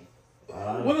can't.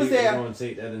 What is that? You're going to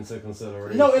take that into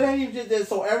consideration. No, it ain't even just that.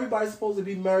 So everybody's supposed to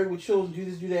be married with children, do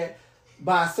this, do that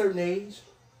by a certain age.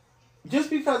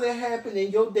 Just because it happened in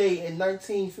your day in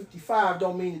 1955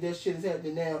 don't mean that shit is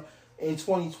happening now in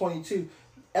 2022.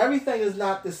 Everything is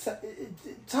not the same.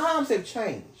 Times have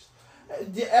changed.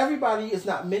 Everybody is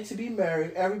not meant to be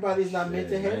married. Everybody is not meant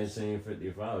to have...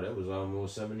 1955, that was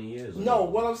almost 70 years ago. No,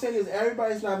 what I'm saying is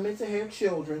everybody's not meant to have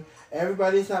children.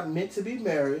 Everybody's not meant to be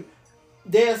married.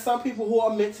 There are some people who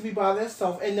are meant to be by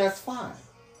themselves, and that's fine.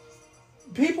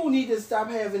 People need to stop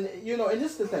having... and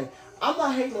this is the thing. I'm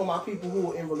not hating on my people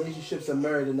who are in relationships and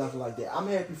married or nothing like that. I'm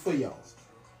happy for y'all.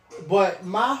 But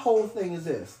my whole thing is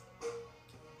this.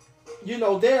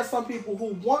 There are some people who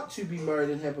want to be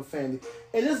married and have a family.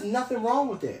 And there's nothing wrong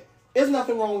with that. There's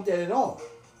nothing wrong with that at all.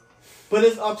 But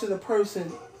it's up to the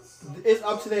person. It's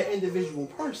up to that individual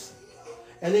person.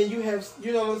 And then you have,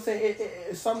 what I'm saying?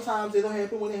 Sometimes it'll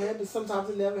happen when it happens. Sometimes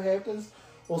it never happens.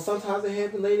 Or sometimes it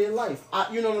happens later in life.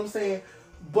 You know what I'm saying?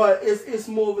 But it's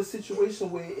more of a situation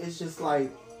where it's just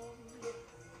like,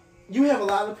 you have a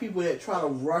lot of people that try to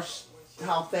rush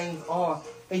how things are.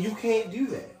 And you can't do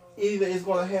that. Either it's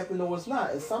going to happen or it's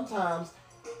not. And sometimes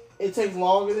it takes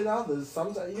longer than others.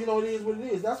 Sometimes, it is what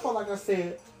it is. That's why, like I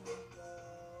said,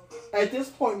 at this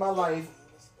point in my life,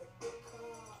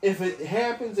 if it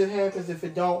happens, it happens. If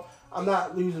it don't, I'm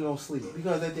not losing no sleep.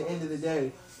 Because at the end of the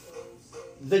day,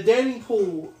 the dating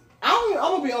pool, I'm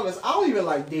going to be honest, I don't even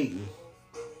like dating.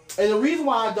 And the reason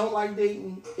why I don't like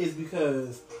dating is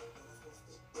because,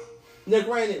 now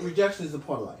granted, rejection is a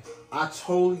part of life. I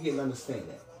totally get and understand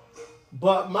that.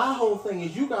 But my whole thing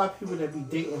is you got people that be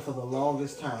dating for the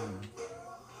longest time.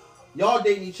 Y'all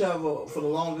dating each other for the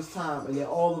longest time, and then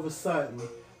all of a sudden,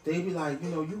 they be like,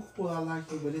 you cool, I like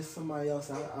you, but it's somebody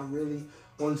else I really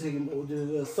want to take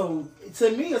him. So,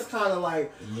 to me, it's kind of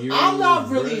like, I'm not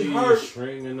really hurt.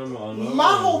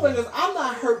 My whole thing is, I'm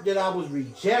not hurt that I was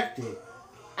rejected.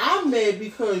 I'm mad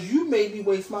because you made me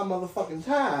waste my motherfucking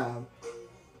time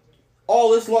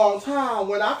all this long time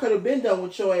when I could have been done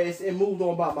with your ass and moved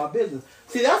on about my business.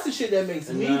 See, that's the shit that makes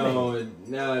me mad.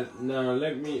 Now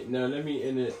let me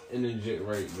interject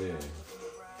right there.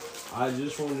 I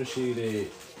just want to say that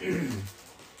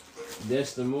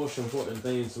that's the most important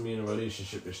thing to me in a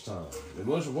relationship is time. The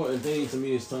most important thing to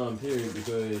me is time, period,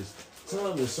 because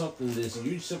time is something that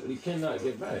you simply cannot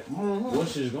get back. Mm-hmm.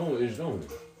 Once it's gone, it's gone.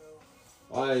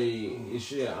 Like,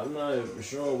 shit, I'm not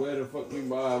sure where the fuck you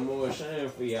buy more shine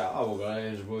for your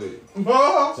hourglass,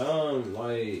 but time,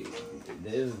 like,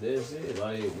 that's it.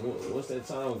 Like, once that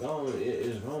time gone,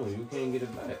 it's gone. You can't get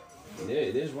it back.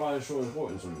 That's why it's so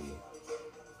important to me.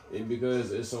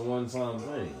 Because it's a one-time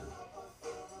thing.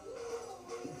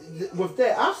 With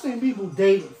that, I've seen people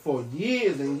date for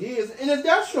years and years, and if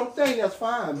that's your thing, that's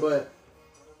fine, but,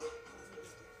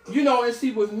 and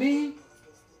see, with me,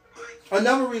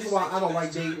 another reason why I don't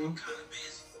like dating,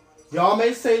 y'all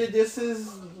may say that this is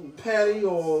petty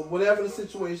or whatever the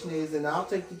situation is, and I'll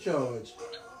take the charge.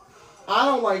 I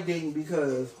don't like dating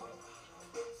because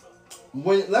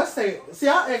when let's say, see,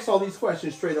 I ask all these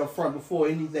questions straight up front before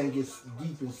anything gets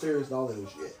deep and serious and all that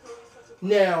shit.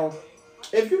 Now,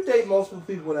 if you date multiple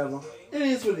people, whatever, it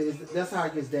is what it is. That's how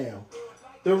it gets down.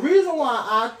 The reason why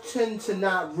I tend to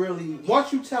not really,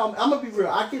 once you tell me, I'm gonna be real,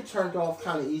 I get turned off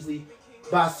kind of easily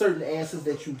by certain answers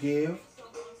that you give.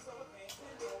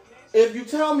 If you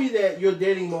tell me that you're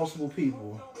dating multiple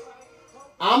people,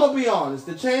 I'm gonna be honest.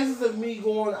 The chances of me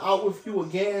going out with you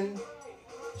again,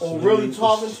 or really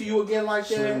talking to you again like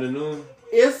that,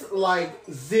 it's like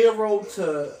 0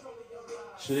 to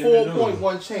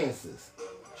 4.1 chances.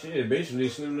 Shit, basically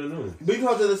slim to noon.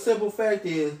 Because of the simple fact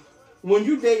is, when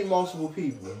you date multiple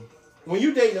people, when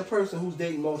you dating a person who's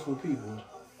dating multiple people,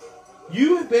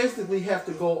 you basically have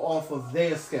to go off of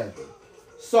their schedule.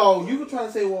 So you can try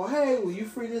to say, well, hey, will you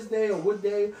free this day or what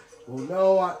day? Well,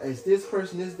 no, it's this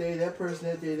person this day, that person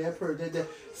that day, that person that day.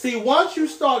 See, once you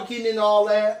start getting in all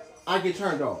that, I get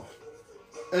turned off.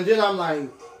 And then I'm like,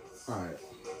 all right,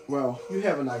 well, you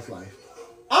have a nice life.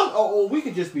 We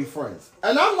could just be friends.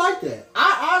 And I'm like that.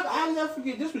 I'll never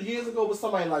forget, this was years ago with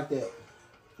somebody like that.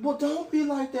 Well, don't be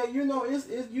like that. You know,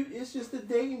 it's just a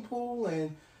dating pool,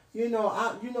 and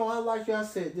I like you. I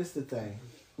said, this the thing.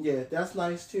 Yeah, that's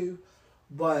nice too.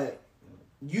 But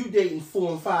you dating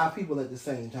 4 and 5 people at the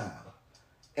same time.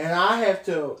 And I have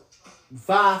to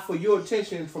vie for your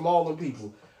attention from all the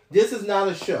people. This is not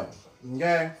a show,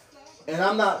 okay? And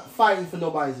I'm not fighting for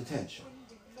nobody's attention.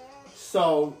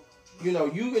 So,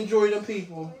 you enjoy them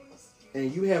people,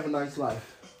 and you have a nice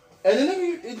life. And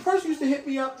then the person used to hit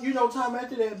me up, time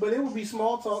after that, but it would be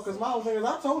small talk, because my whole thing is,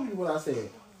 I told you what I said.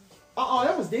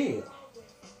 That was dead.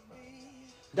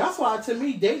 That's why, to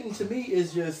me, dating to me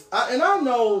is just, and I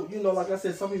know, like I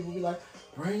said, some people be like,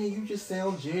 Brandon, you just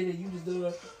sound jaded, you just do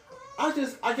that. I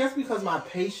guess because my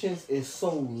patience is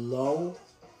so low,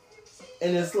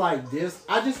 and it's like this,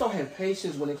 I just don't have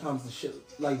patience when it comes to shit.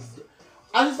 Like,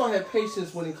 I just don't have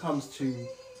patience when it comes to,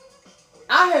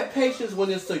 I have patience when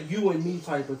it's a you and me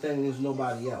type of thing and there's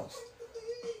nobody else.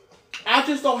 I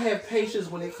just don't have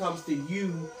patience when it comes to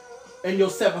you and your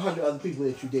 700 other people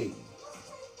that you dating.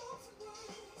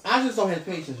 I just don't have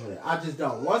patience for that. I just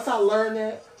don't. Once I learn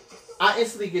that, I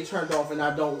instantly get turned off and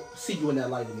I don't see you in that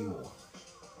light anymore.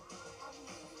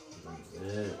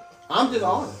 Yeah. I'm just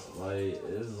honest. Like,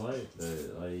 it's like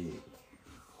that.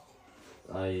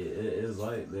 It's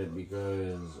like that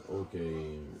because,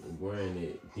 okay,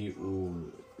 granted, people,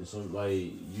 some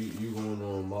like you going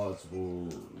on multiple,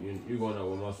 you going out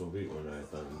with multiple people and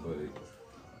everything, but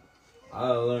I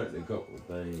learned a couple of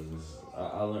things.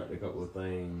 I learned a couple of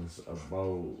things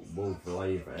about both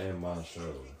life and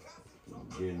myself,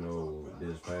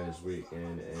 this past week,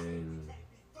 and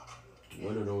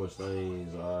one of those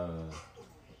things,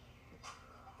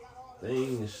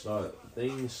 things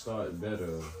start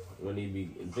better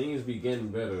things begin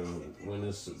better when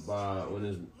it's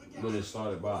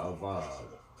started by a vibe.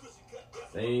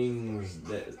 Things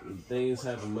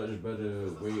have a much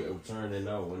better way of turning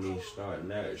out when they start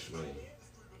naturally,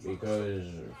 because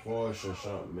forcing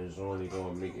something is only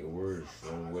going to make it worse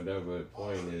from whatever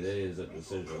point it is at the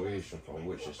situation from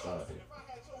which it started.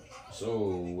 So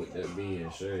with that being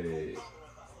said,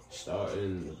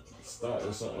 starting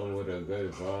something with a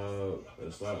good vibe,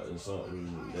 and starting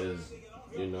something that's,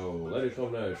 let it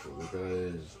come natural,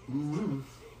 because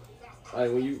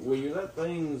like when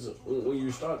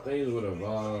you start things with a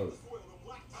vibe,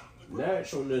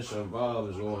 naturalness and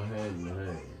vibes go hand in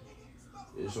hand.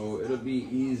 So it'll be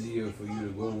easier for you to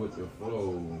go with the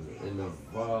flow and the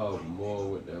vibe more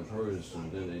with that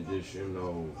person than they just,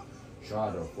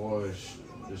 try to force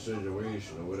the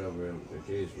situation or whatever the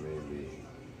case may be.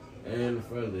 And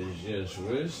fellas, yes,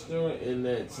 we're still in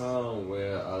that time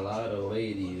where a lot of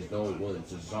ladies don't want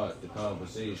to start the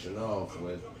conversation off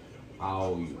with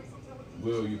how you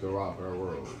can rock her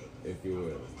world, if you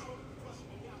will.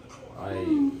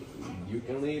 You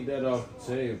can leave that off the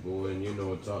table and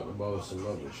talk about some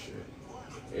other shit.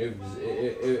 If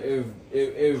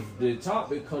the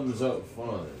topic comes up,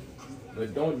 fine,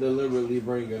 but don't deliberately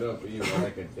bring it up even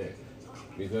like a dick.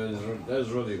 Because that's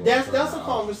really that's a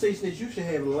conversation that you should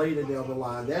have later down the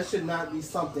line. That should not be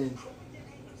something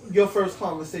your first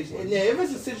conversation. And then if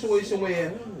it's a situation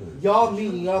where y'all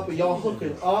meeting up and y'all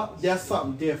hooking up, that's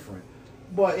something different.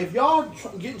 But if y'all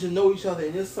getting to know each other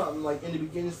and it's something like in the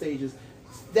beginning stages,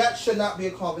 that should not be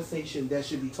a conversation that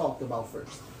should be talked about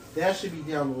first. That should be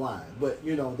down the line. But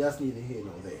that's neither here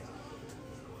nor there.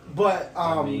 But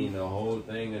the whole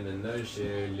thing in the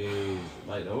nutshell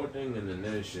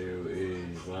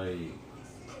is like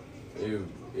if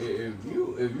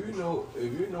you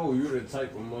know you're the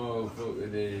type of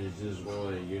motherfucker that is just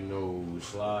going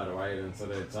slide right into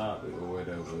that topic or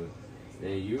whatever,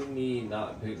 then you need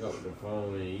not pick up the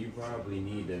phone, and you probably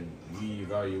need to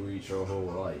reevaluate your whole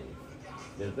life.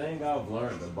 The thing I've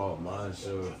learned about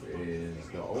myself is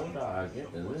the older I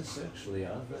get, the less sexually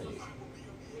I think.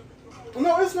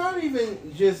 No, it's not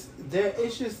even just that.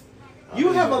 It's just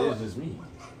it's just me.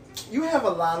 You have a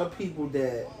lot of people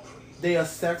that they are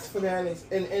sex fanatics,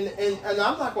 and I'm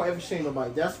not gonna ever shame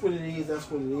nobody. That's what it is. That's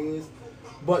what it is.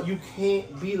 But you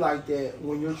can't be like that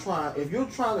when you're trying. If you're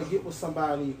trying to get with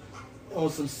somebody on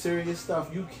some serious stuff,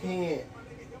 you can't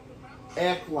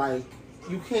act like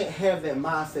you can't have that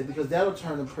mindset because that'll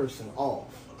turn the person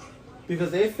off.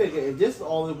 Because they figure if this is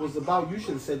all it was about, you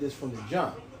should have said this from the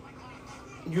jump.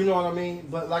 You know what I mean?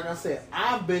 But like I said,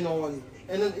 I've been on,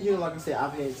 and then, you know, like I said,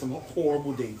 I've had some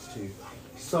horrible dates too.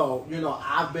 So, you know,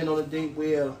 I've been on a date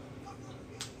where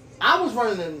I was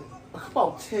running in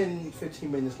about 10,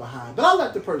 15 minutes behind. But I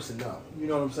let the person know. You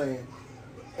know what I'm saying?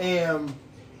 And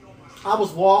I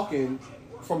was walking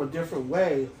from a different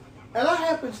way. And I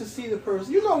happened to see the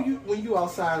person. You know, when you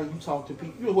outside and you talk to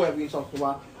people, you know, whoever you talk to a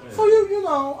while. Yeah. So, you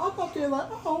know, I'm up there like,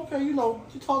 oh, okay, you know,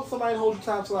 you talk to somebody the whole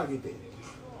time till I get there.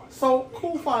 So,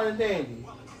 cool, fine, and dandy.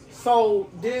 So,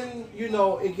 then, you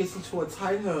know, it gets into a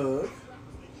tight hug.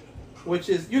 Which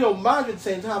is, you know, mind you, at the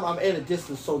same time, I'm at a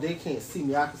distance so they can't see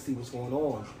me. I can see what's going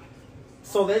on.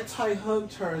 So that tight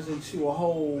hug turns into a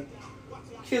whole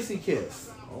kissy kiss.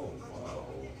 Oh, wow.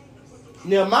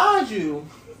 Now, mind you,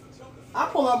 I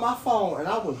pull out my phone and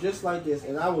I was just like this.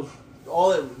 And I was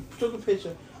took a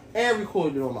picture and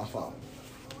recorded it on my phone.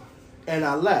 And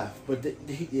I left, but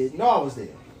he didn't know I was there.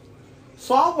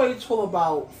 So I waited till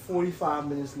about 45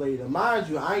 minutes later. Mind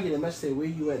you, I ain't get a message saying, where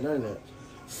you at, none of that.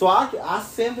 So I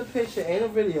send a picture and a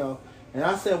video, and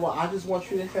I said, well, I just want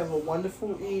you to have a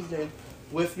wonderful evening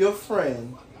with your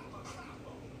friend.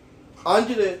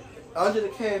 Under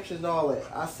the caption and all that,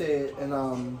 I said,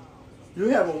 and you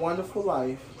have a wonderful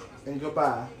life, and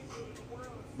goodbye.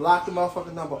 Block the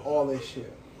motherfucking number, all that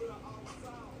shit.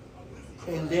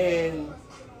 And then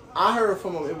I heard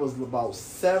from him, it was about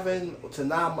 7 to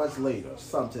 9 months later,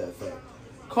 something to that effect.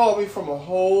 Called me from a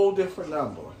whole different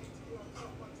number.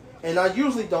 And I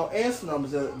usually don't answer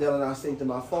numbers that are not saved to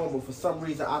my phone, but for some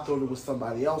reason I thought it was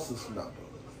somebody else's number.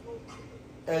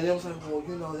 And it was like, well,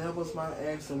 you know, that was my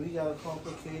ex, and we got a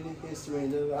complicated history.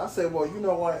 And I said, well, you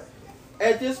know what?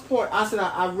 At this point, I said,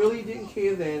 I really didn't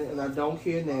care then, and I don't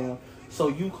care now. So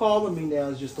you calling me now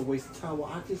is just a waste of time.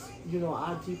 Well, I just, you know,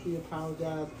 I deeply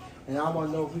apologize, and I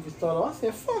want to know if we can start off. I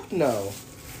said, fuck no.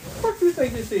 What do you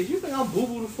think this is? You think I'm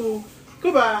boo-boo the fool?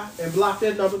 Goodbye, and block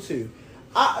that number too.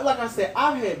 Like I said,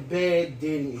 I've had bad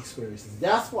dating experiences.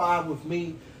 That's why with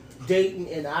me, dating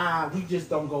and we just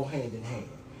don't go hand in hand.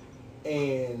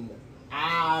 And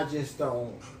I just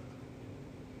don't.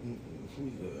 We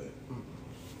good.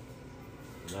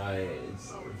 Like,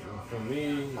 for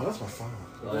me. Oh, that's my phone.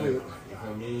 Like,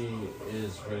 for me,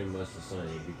 it's pretty much the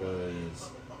same because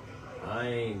I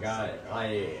ain't got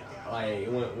like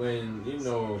when you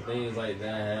know things like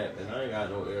that happen, I ain't got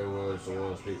no ill words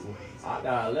towards people. I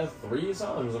got left 3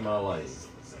 times in my life.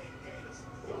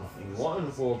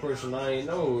 One for a person I ain't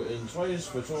know, and twice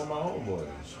for 2 of my homeboys.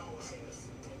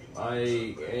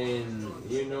 And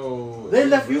you know they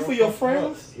left you for your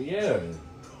friends? Yeah.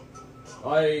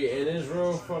 And it's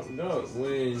real fucked up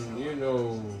when you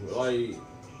know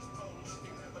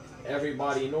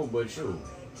everybody know but you.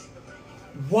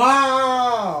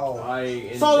 Wow.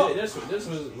 So this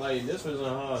was in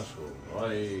high school.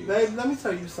 Babe, let me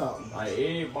tell you something.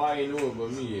 Everybody knew it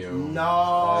but me, yo.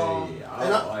 No.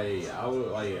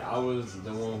 I was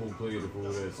the one who played the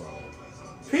fool that song.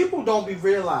 People don't be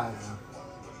realizing.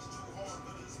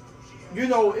 You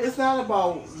know, it's not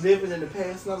about living in the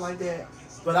past, nothing like that.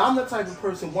 But I'm the type of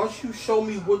person, once you show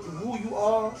me who you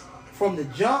are from the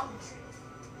jump,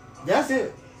 that's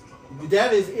it.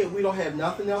 That is it. We don't have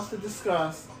nothing else to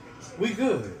discuss. We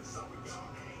good.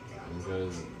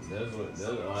 Because that's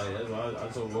why I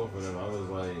told both of them. I was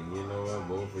like, you know what,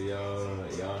 both of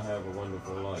y'all have a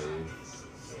wonderful life.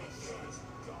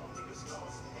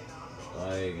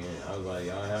 And I was like,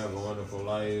 y'all have a wonderful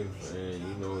life, and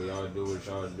you know, y'all do what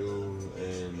y'all do,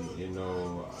 and you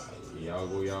know, y'all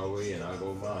go y'all way, and I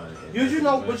go mine.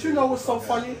 But you know what's so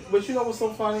funny? But you know what's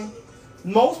so funny?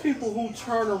 Most people who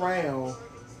turn around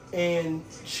and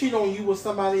cheat on you with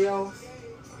somebody else,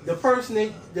 the person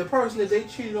that they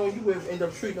cheated on you with end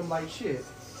up treating them like shit.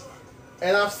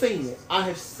 And I've seen it. I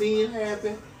have seen it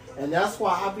happen, and that's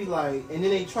why I be like, and then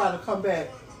they try to come back.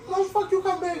 What the fuck you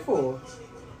come back for?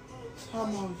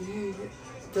 I'm like, yeah,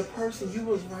 the person, you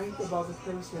was right about the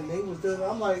person, and they was doing.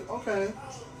 I'm like, okay,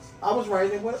 I was right,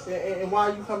 and why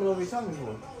are you coming over and telling me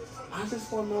for? I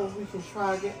just want to know if we can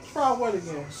try again. Try what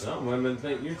again? Some women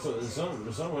think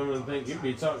some women think you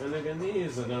be talking nigga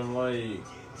knees, and I'm like,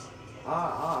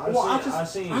 I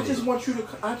seen I just want you to.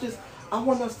 I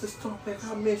want us to start back.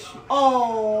 I miss you.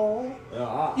 Oh,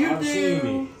 I've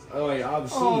seen it. Like, I've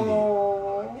seen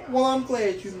it. Well, I'm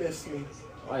glad you missed me.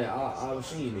 Like, I've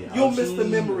seen it. You'll miss the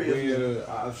memory of me.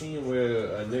 I've seen where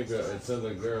a nigga tell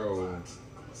a girl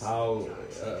how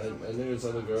a nigga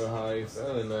tell a girl how he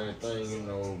felt and everything, you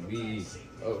know, be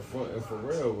upfront and for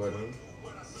real with him.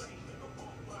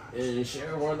 And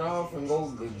she'll run off and go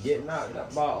get knocked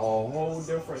up by a whole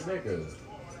different nigga.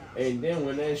 And then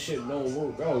when that shit don't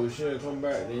work out, she'll come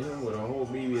back to him with a whole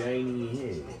baby that ain't even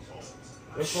his.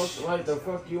 The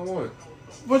fuck you want?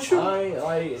 But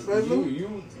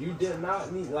you, you did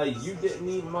not need, you didn't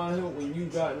need my help when you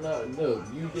got knocked up.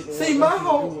 You didn't see want my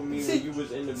whole with me when you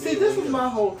was in the see this is my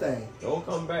whole thing. Don't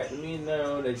come back to me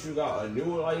now that you got a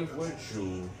new life with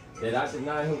you that I did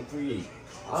not help create.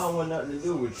 I don't want nothing to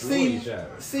do with you.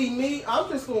 See me, I'm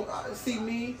just gonna see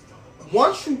me.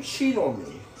 Once you cheat on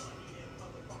me,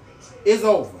 it's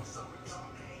over.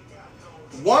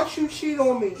 Once you cheat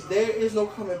on me, there is no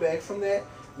coming back from that.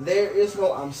 There is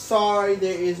no I'm sorry.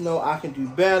 There is no I can do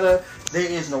better. There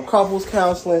is no couples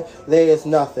counseling. There is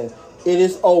nothing. It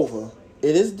is over.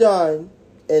 It is done,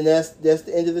 and that's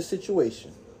the end of the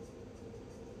situation.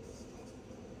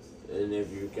 And if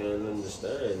you can't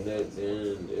understand that,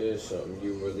 then it's something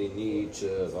you really need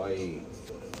to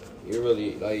You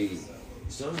really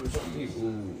some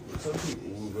people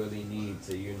really need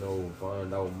to, you know,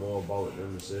 find out more about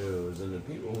themselves, and the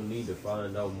people who need to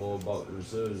find out more about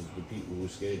themselves is the people who are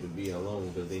scared to be alone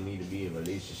because they need to be in a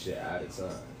relationship at a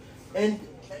time. And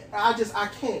I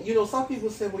can't. You know, some people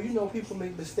say, well, you know, people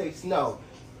make mistakes. No,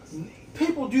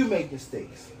 people do make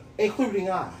mistakes, including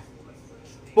I.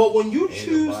 But when you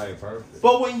choose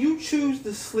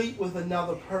to sleep with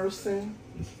another person,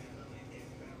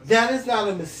 that is not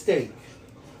a mistake.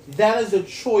 That is a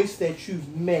choice that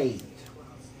you've made.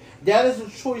 That is a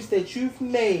choice that you've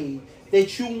made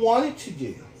that you wanted to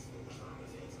do.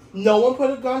 No one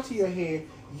put a gun to your head.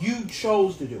 You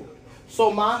chose to do it. So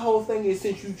my whole thing is,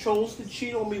 since you chose to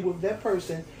cheat on me with that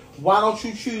person, why don't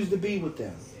you choose to be with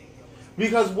them?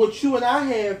 Because what you and I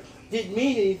have didn't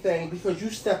mean anything because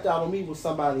you stepped out on me with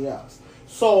somebody else.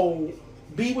 So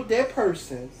be with that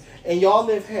person and y'all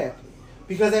live happy.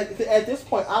 Because at this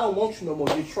point, I don't want you no more.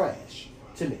 You're trash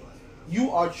to me.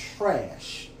 You are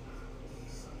trash.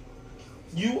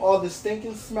 You are the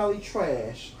stinking, smelly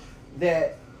trash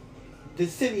that the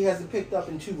city hasn't picked up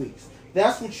in 2 weeks.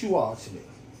 That's what you are to me.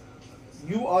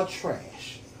 You are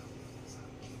trash.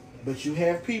 But you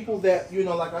have people that, you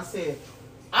know, like I said,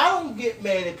 I don't get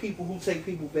mad at people who take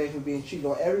people back for being cheated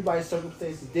on. Everybody's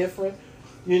circumstance is different.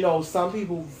 You know, some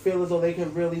people feel as though they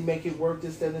can really make it work,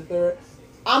 this, that, and the third.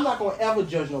 I'm not going to ever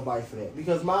judge nobody for that.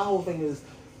 Because my whole thing is,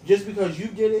 just because you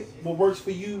did it, what works for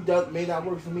you may not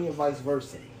work for me and vice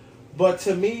versa. But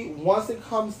to me, once it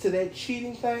comes to that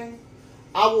cheating thing,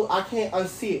 I can't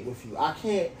unsee it with you. I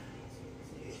can't,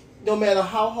 no matter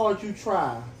how hard you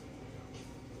try,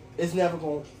 it's never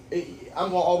going to, I'm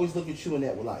going to always look at you in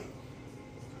that light.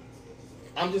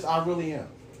 I really am.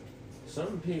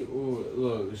 Some people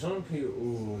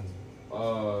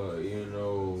are, you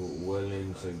know,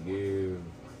 willing to give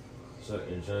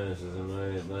certain chances and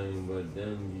everything, but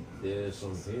then there's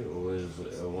some people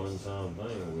it's a one-time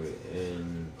thing with,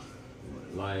 and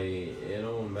it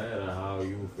don't matter how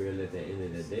you feel at the end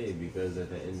of the day, because at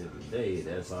the end of the day,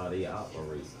 that's how they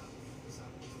operate.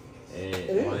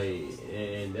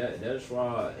 And that's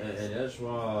why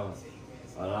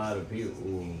a lot of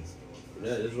people.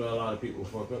 That's where a lot of people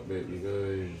fuck up at,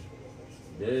 because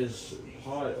there's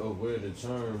part of where the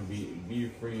term be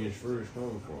free and first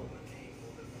come from.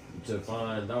 To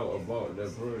find out about the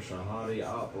person, how they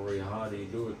operate, how they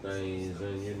do things,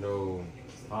 and you know,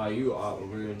 how you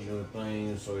operate and do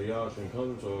things, so y'all can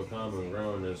come to a common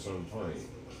ground at some point.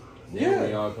 Then when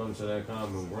y'all come to that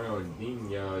common ground, then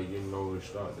y'all, you know,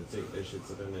 start to take that shit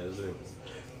to the next level.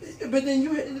 But then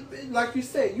you, like you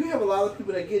said, you have a lot of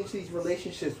people that get into these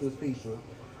relationships with people,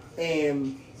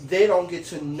 and they don't get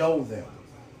to know them.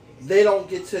 They don't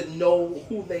get to know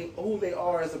who they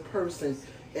are as a person,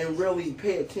 and really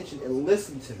pay attention and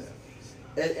listen to them.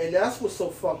 And that's what's so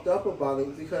fucked up about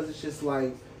it, because it's just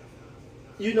like,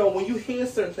 you know, when you hear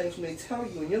certain things when they tell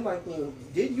you, and you're like, well,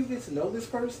 didn't you get to know this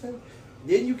person?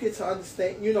 Didn't you get to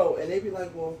understand, you know? And they be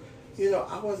like, well, you know,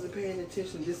 I wasn't paying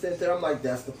attention to this, that, that. I'm like,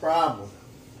 that's the problem.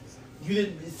 You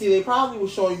didn't see. They probably were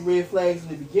showing you red flags in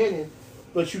the beginning,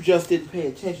 but you just didn't pay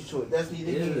attention to it. That's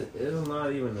neither here. It's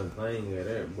not even a thing of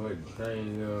that, but the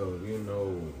thing of, you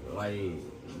know, like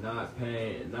not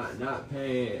paying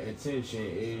attention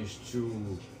is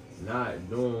to not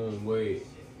doing what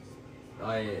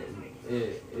like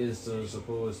it is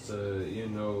supposed to, you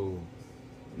know,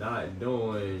 not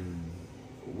doing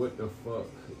what the fuck,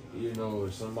 you know,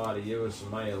 somebody else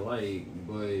might like,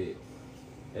 but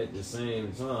at the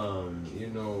same time, you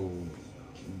know,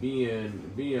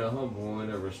 being humble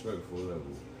and a respectful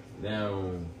level.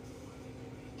 Now,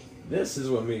 this is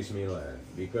what makes me laugh,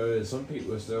 because some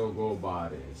people still go by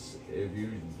this. If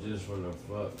you just wanna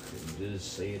fuck,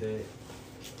 just say that.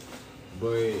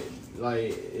 But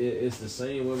like, it's the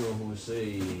same women who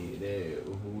say look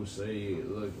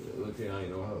here, I ain't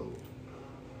no hoe.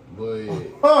 But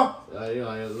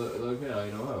look here, I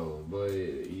ain't no hoe. But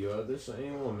you're the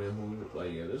same woman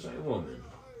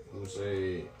who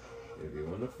say, if you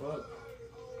wanna fuck,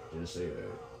 just say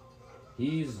that.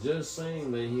 He's just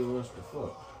saying that he wants to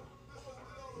fuck.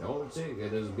 Don't take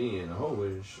it as being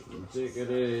hoish. Take it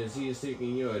as he is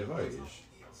taking your advice.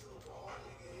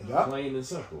 Yep. Plain and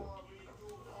simple.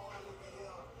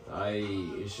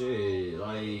 Shit,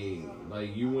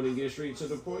 like you want to get straight to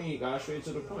the point. He got straight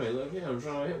to the point. Look here, I'm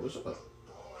trying to hit what's up.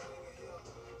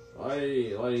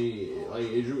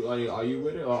 Is you are you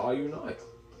with it or are you not?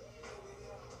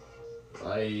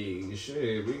 We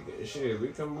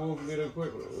can both get a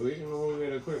quick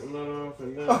nut off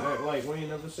and then act like we ain't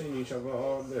never seen each other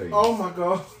all day. Oh my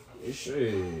god.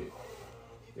 Shit.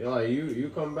 Yeah, like you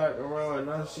come back around and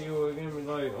I see you again, be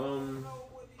like when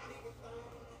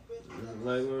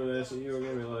I see you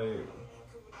again, be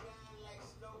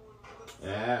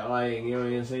like you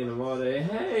ain't seen them all day.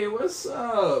 Hey, what's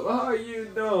up? How are you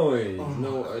doing?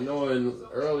 Oh knowing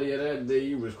earlier that day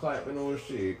you was clapping those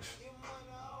chicks.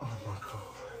 Oh my god.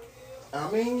 I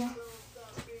mean,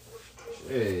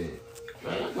 shit.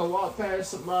 Man, I can walk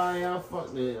past somebody I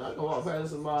fucked it. I can walk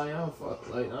past somebody I fucked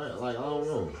like I don't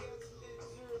know.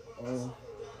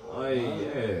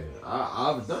 Yeah,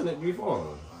 I've done it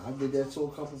before. I did that to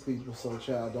a couple people, so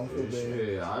child, don't feel bad.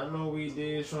 Shit, I know we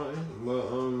did something, but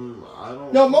I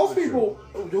don't. No, most people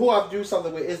who I've do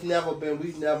something with,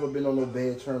 we've never been on no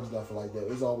bad terms, nothing like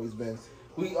that. It's always been,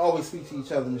 we always speak to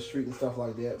each other in the street and stuff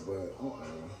like that, but.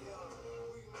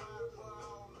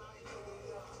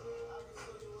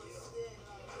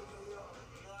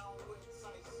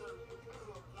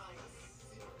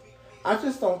 I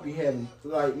just don't be having,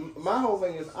 like, my whole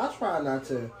thing is I try not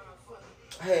to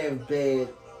have bad,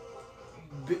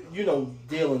 you know,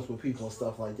 dealings with people and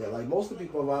stuff like that. Like, most of the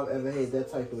people I've ever had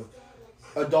that type of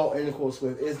adult intercourse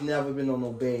with, it's never been on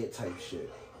no bad type shit.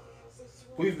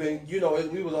 We've been, you know,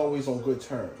 we was always on good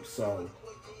terms. So,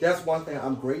 that's one thing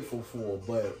I'm grateful for.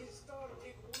 But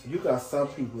you got some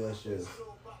people that's just,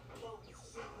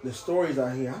 the stories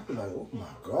I hear, I be like, oh my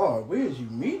God, where did you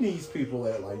meet these people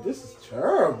at? Like, this is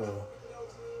terrible.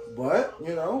 But,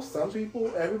 you know, some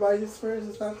people, everybody's experience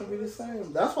is not going to be the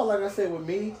same. That's why, like I said, with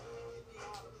me,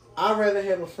 I'd rather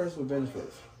have a friends with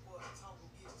benefits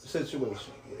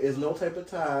situation. There's no type of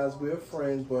ties. We're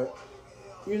friends, but,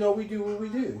 you know, we do what we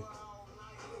do.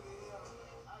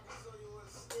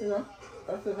 You know,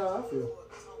 that's just how I feel.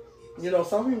 You know,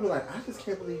 some people are like, I just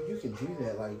can't believe you can do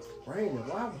that. Like, Brandon,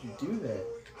 why would you do that?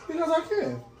 Because I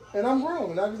can. And I'm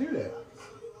grown and I can do that.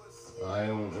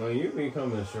 When you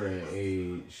become a certain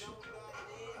age,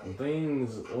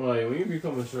 things when you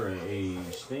become a certain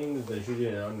age, things that you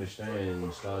didn't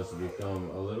understand starts to become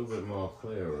a little bit more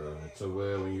clearer. To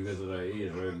where when you get to that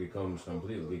age where it becomes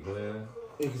completely clear,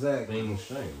 exactly, things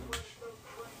change.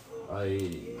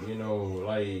 You know,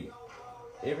 like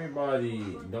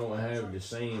everybody don't have the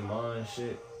same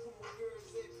mindset,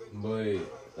 but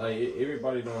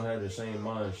everybody don't have the same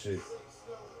mindset,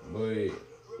 but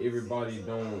everybody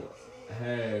don't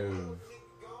have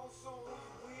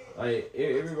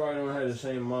everybody don't have the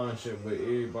same mindset, but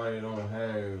everybody don't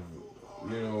have,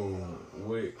 you know,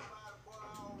 what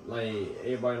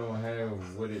everybody don't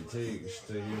have what it takes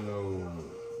to, you know,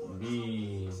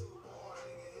 be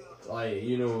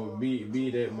be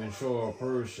that mature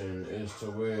person as to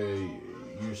where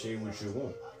you say what you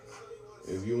want.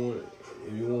 If you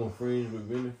want friends with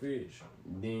benefits,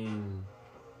 then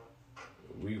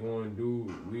we gonna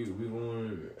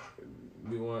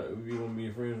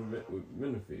be friends with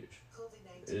benefits.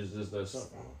 It's just that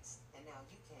simple.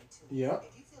 Yeah.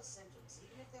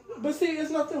 But see, there's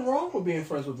nothing wrong with being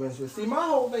friends with benefits. See, my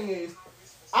whole thing is,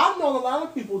 I've known a lot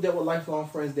of people that were lifelong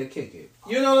friends that kick it.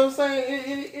 You know what I'm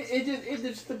saying? It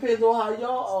just depends on how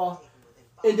y'all are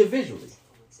individually.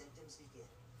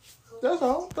 That's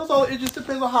all. That's all. It just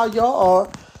depends on how y'all are.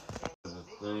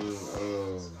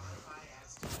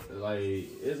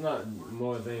 It's not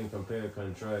more a thing compare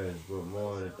contrast, but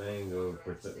more a thing of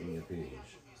protecting your peace.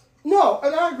 No,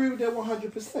 and I agree with that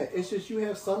 100%. It's just you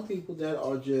have some people that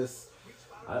are just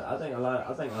I think a lot.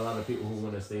 I think a lot of people who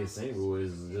want to stay single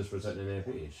is just protecting their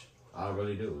peace. I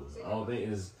really do. I don't think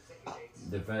it's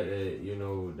the fact that they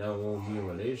don't want to be in a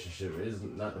relationship. It's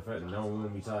not the fact that they don't want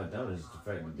to be tied down. It's the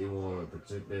fact that they want to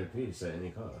protect their peace at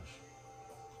any cost.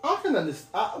 I can understand.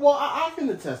 I can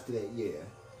attest to that. Yeah,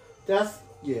 that's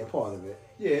part of it.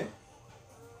 Yeah,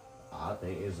 I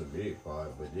think it's a big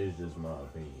part, but it's just my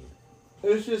opinion.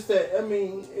 it's just that I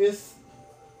mean it's.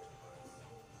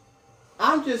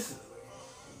 I'm just.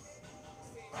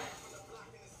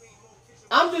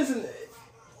 I'm just. In,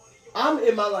 I'm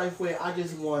in my life where I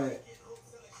just want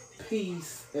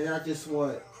peace, and I just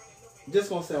want. This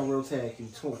gonna sound real tacky,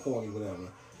 too corny, whatever.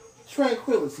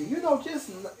 Tranquility,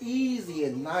 just easy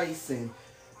and nice and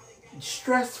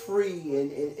stress free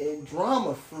and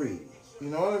drama free. You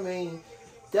know what I mean?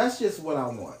 That's just what I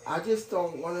want. I just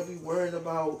don't want to be worried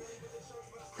about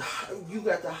you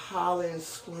got to holler and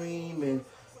scream and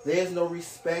there's no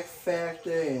respect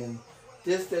factor and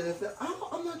this, that, and that.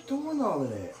 I'm not doing all of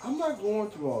that. I'm not going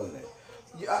through all of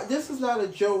that. This is not a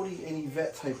Jody and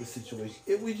Yvette type of situation.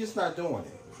 We just not doing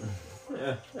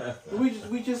it.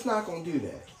 we just not gonna do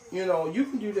that. You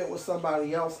can do that with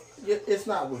somebody else. It's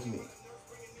not with me.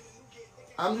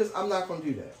 I'm not gonna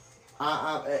do that.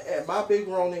 At my big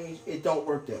grown age, it don't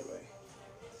work that way.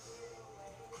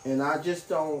 And I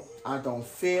don't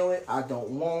feel it. I don't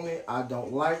want it. I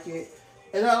don't like it.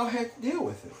 And I don't have to deal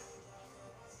with it.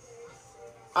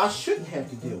 I shouldn't have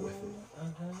to deal with it.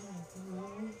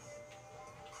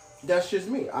 That's just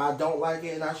me. I don't like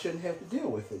it and I shouldn't have to deal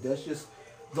with it. That's just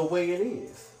the way it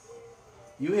is.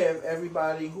 You have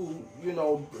everybody who,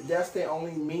 that's their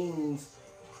only means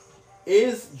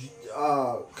is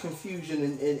confusion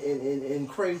and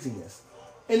craziness.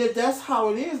 And if that's how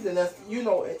it is, then that's,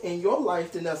 in your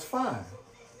life, then that's fine.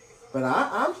 But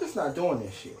I'm just not doing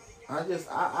this shit. I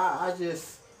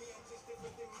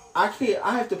can't,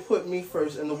 I have to put me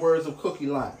first, in the words of Cookie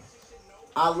Line.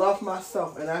 I love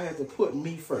myself and I have to put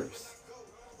me first.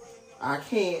 I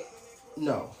can't,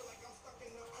 no.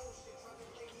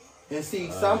 And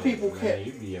see, some people can't.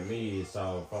 You be amazed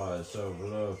how far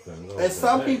self-love can go. And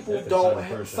some people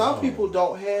don't. Some people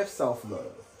don't have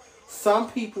self-love.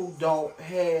 Some people don't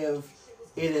have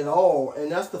it at all, and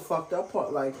that's the fucked up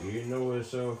part. Like, you know what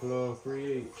self-love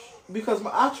creates? Because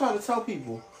I try to tell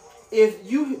people, if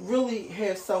you really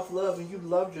have self-love and you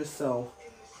loved yourself,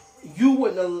 you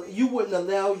wouldn't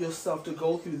allow yourself to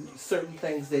go through certain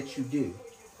things that you do.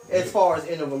 As far as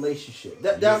in a relationship,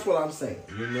 that's what I'm saying.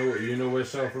 You know what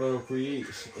self-love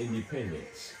creates?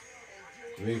 Independence.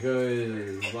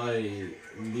 Because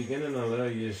beginning to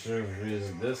love yourself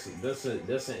that's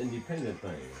an independent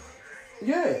thing.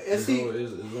 Yeah, and it's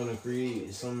gonna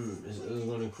create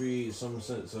some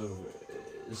sense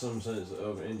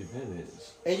of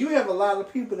independence. And you have a lot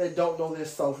of people that don't know their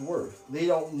self-worth. They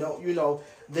don't know.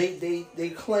 They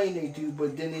claim they do,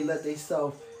 but then they let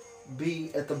themselves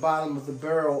be at the bottom of the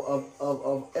barrel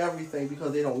of everything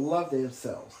because they don't love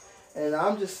themselves. And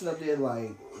I'm just sitting up there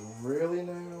like, really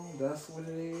now? That's what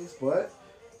it is? But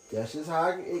that's just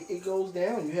how it goes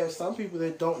down. You have some people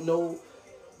that don't know.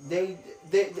 They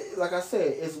like I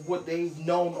said, it's what they've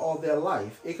known all their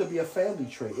life. It could be a family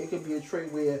trait. It could be a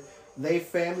trait where they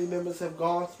family members have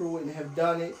gone through it and have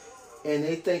done it, and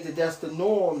they think that that's the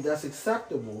norm, that's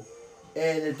acceptable.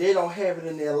 And if they don't have it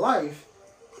in their life,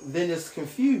 then it's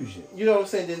confusion. You know what I'm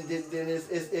saying? Then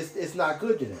it's not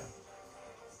good to them.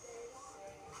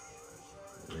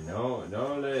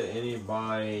 Don't let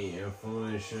anybody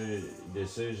influence your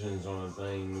decisions on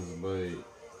things, but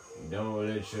don't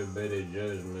let your better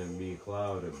judgment be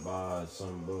clouded by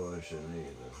some bullshit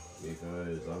either.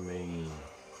 Because,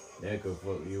 that could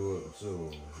fuck you up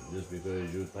too. Just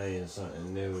because you think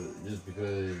something new, just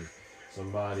because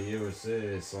somebody ever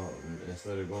said something,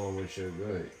 instead of going with your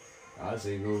gut. I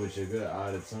say go with your gut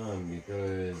all the time,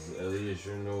 because at least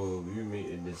if you make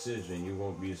a decision, you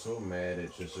won't be so mad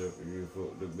at yourself if you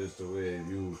fucked the best away. If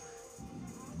you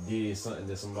did something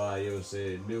that somebody else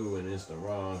said do and it's the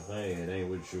wrong thing, it ain't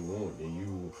what you want, and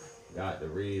you got to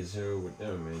raise hell with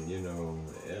them, and it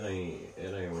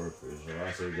ain't worth it. So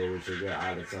I say go with your gut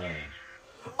all the time.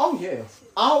 Oh yeah,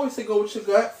 I always say go with your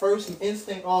gut first, and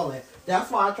instinct, all that. That's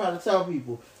why I try to tell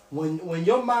people when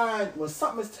your mind, when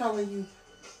something is telling you,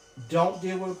 don't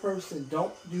deal with a person,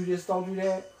 don't do this, don't do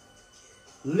that,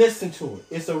 listen to it.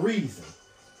 It's a reason.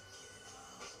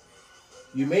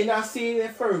 You may not see it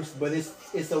at first, but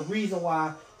it's a reason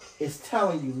why it's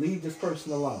telling you, leave this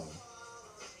person alone.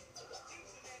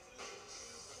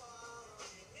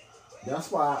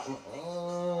 That's why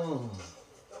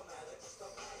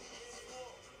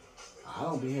I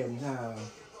don't be having time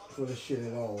for this shit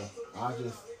at all.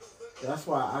 That's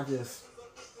why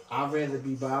I'd rather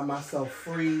be by myself,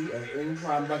 free of any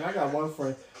problem. Like, I got one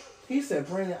friend, he said,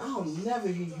 Brandon, I'll never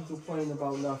hear you complain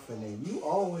about nothing. And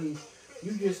you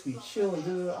just be chilling.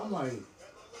 Dude. I'm like,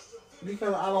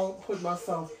 because I don't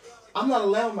I'm not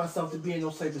allowing myself to be in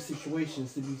those type of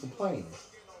situations to be complaining.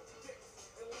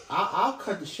 I'll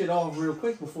cut the shit off real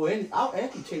quick I'll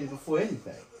amputate it before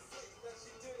anything.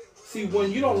 See,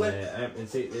 when you don't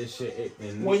amputate this shit,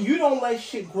 when you don't let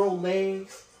shit grow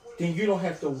legs, then you don't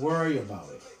have to worry about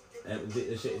it. Amputate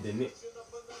this shit, then it.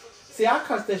 See, I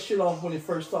cut that shit off when it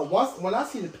first started. When I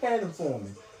see the pattern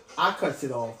forming, I cut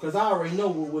it off because I already know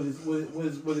what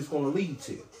it's going to lead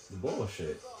to.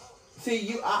 Bullshit.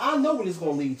 See, I know what it's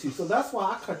going to lead to, so that's why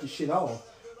I cut the shit off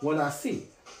when I see it.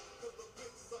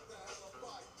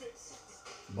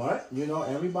 But,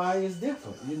 everybody is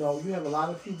different. You have a lot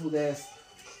of people that's,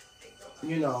 I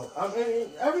mean,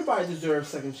 everybody deserves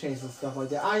second chances and stuff like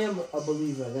that. I am a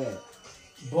believer of that.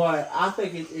 But I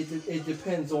think it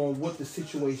depends on what the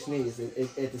situation is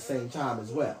at the same time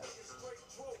as well.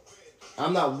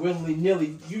 I'm not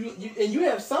willingly-nilly. And you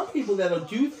have some people that'll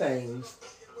do things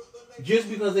just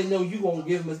because they know you're going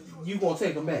to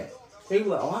take them back. They be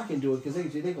like, oh, I can do it because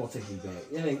they're going to take me back.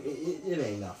 It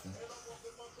ain't nothing.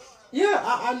 Yeah,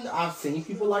 I've seen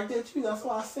people like that too. That's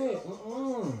why I said,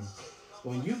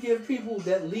 when you give people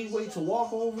that leeway to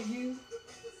walk over you,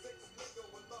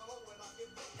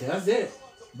 that's it.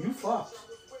 You fucked.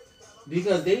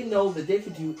 Because they know that they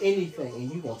can do anything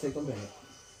and you going to take them back.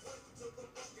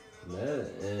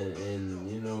 And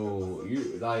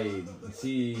you like,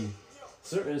 see,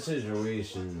 certain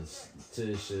situations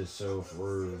teach your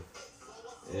self-worth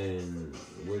and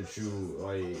what you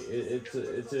like. It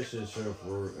teaches your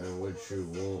self-worth and what you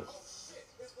want,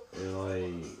 and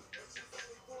like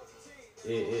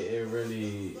it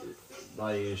really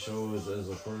like it shows as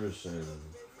a person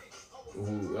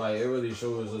who it really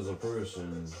shows as a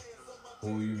person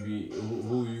who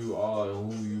you are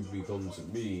and who you become to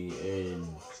be. And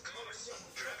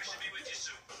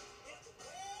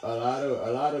a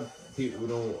lot of people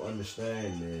don't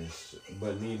understand this,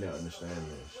 but need to understand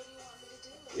this.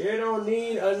 You don't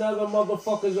need another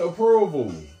motherfucker's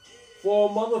approval for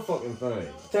a motherfucking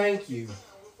thing. Thank you.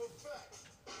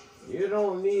 You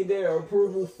don't need their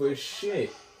approval for shit.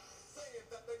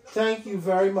 Thank you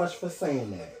very much for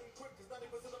saying that.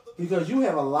 Because you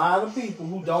have a lot of people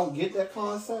who don't get that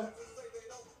concept.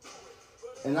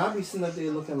 And I'll be sitting up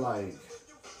there looking like,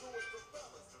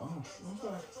 oh,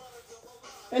 okay.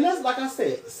 And that's, like I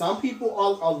said, some people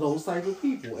are those type of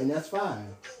people, and that's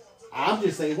fine. I'm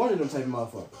just saying one of them type of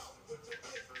motherfuckers.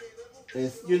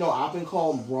 It's, I've been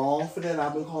called wrong for that.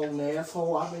 I've been called an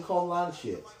asshole. I've been called a lot of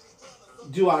shit.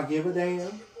 Do I give a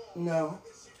damn? No.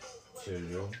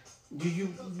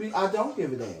 I don't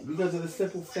give a damn. Because of the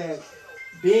simple fact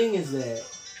being is that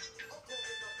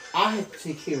I have to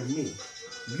take care of me.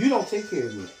 You don't take care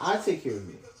of me. I take care of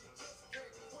me.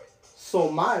 So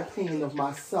my opinion of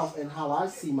myself and how I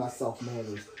see myself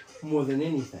matters more than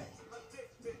anything.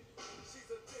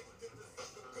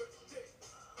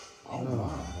 Oh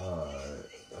my God!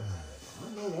 I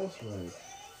know that's right.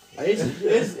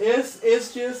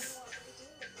 It's just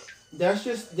that's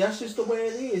just the way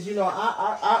it is.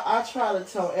 I try to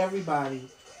tell everybody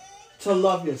to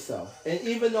love yourself, and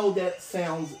even though that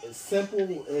sounds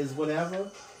simple as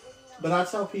whatever, but I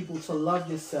tell people to love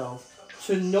yourself,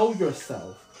 to know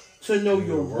yourself, to know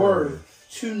your worth,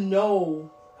 to know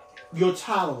your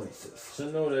tolerances. To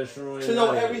know that you ain't to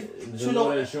know everything. To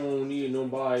know that you don't need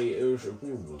nobody else's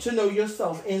approval. To know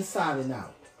yourself inside and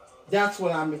out. That's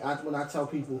what I mean when I tell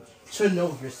people to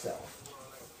know yourself.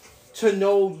 To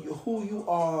know who you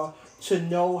are. To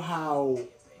know how.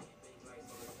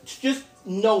 Just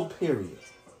know, period.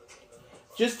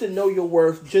 Just to know your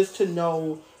worth. Just to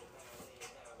know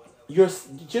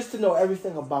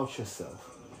everything about yourself.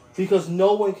 Because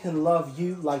no one can love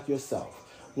you like yourself.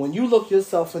 When you look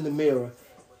yourself in the mirror,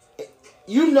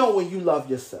 you know when you love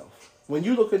yourself. When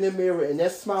you look in the mirror and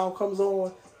that smile comes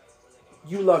on,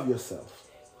 you love yourself.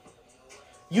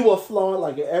 You are flawed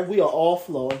like we are all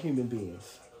flawed human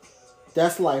beings.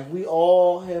 That's life. We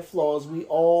all have flaws. We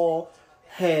all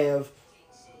have,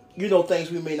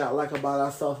 things we may not like about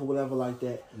ourselves or whatever like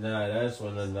that. That's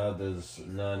when another's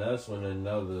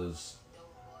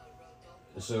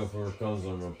self-worth comes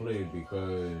into play,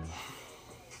 because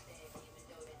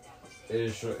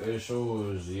it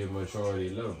shows your maturity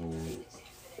level.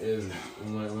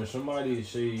 When somebody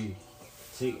say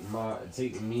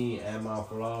take me and my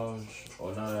flaws,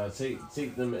 or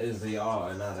take them as they are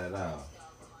and not at all.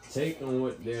 take them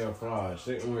with their flaws,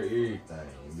 take them with everything.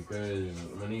 Because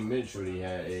when he met you, he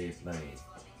had everything.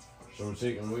 So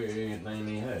take them with everything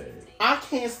they had. I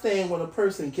can't stand when a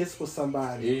person gets with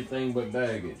somebody. Everything but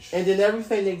baggage. And then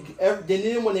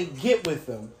then when they get with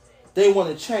them, they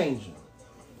want to change them.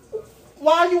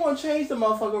 Why you want to change the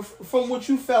motherfucker from what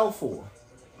you fell for?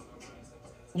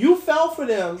 You fell for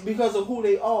them because of who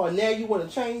they are, and now you want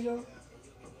to change them?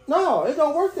 No, it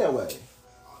don't work that way.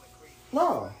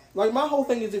 No. Like, my whole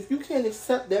thing is, if you can't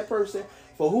accept that person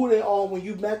for who they are when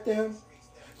you met them,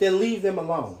 then leave them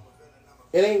alone.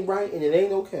 It ain't right and it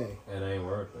ain't okay. It ain't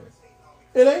worth it.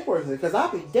 It ain't worth it. Because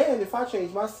I'll be damned if I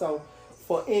change myself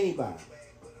for anybody.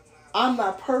 I'm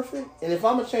not perfect. And if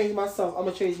I'm going to change myself, I'm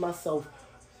going to change myself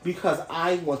because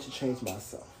I want to change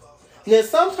myself. Now,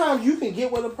 sometimes you can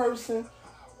get with a person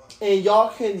and y'all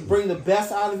can bring the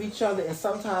best out of each other. And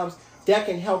sometimes that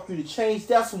can help you to change.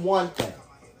 That's one thing.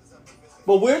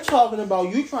 But we're talking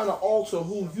about you trying to alter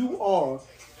who you are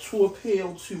to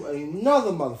appeal to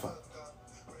another motherfucker.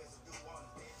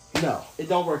 No, it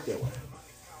don't work that way.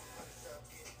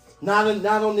 Not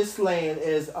on this land,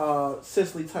 as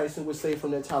Cicely Tyson would say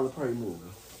from that Tyler Perry movie.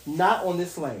 Not on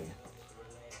this land.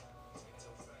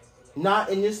 Not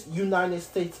in this United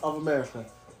States of America.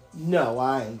 No,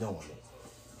 I ain't doing it.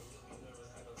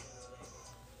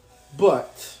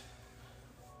 But,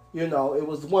 you know, it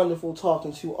was wonderful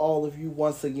talking to all of you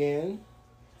once again.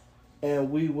 And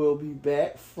we will be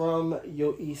back from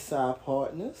your Eastside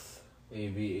partners.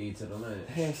 AVA to the land.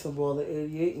 Handsome Baller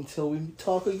 88. Until we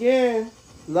talk again.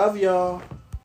 Love y'all.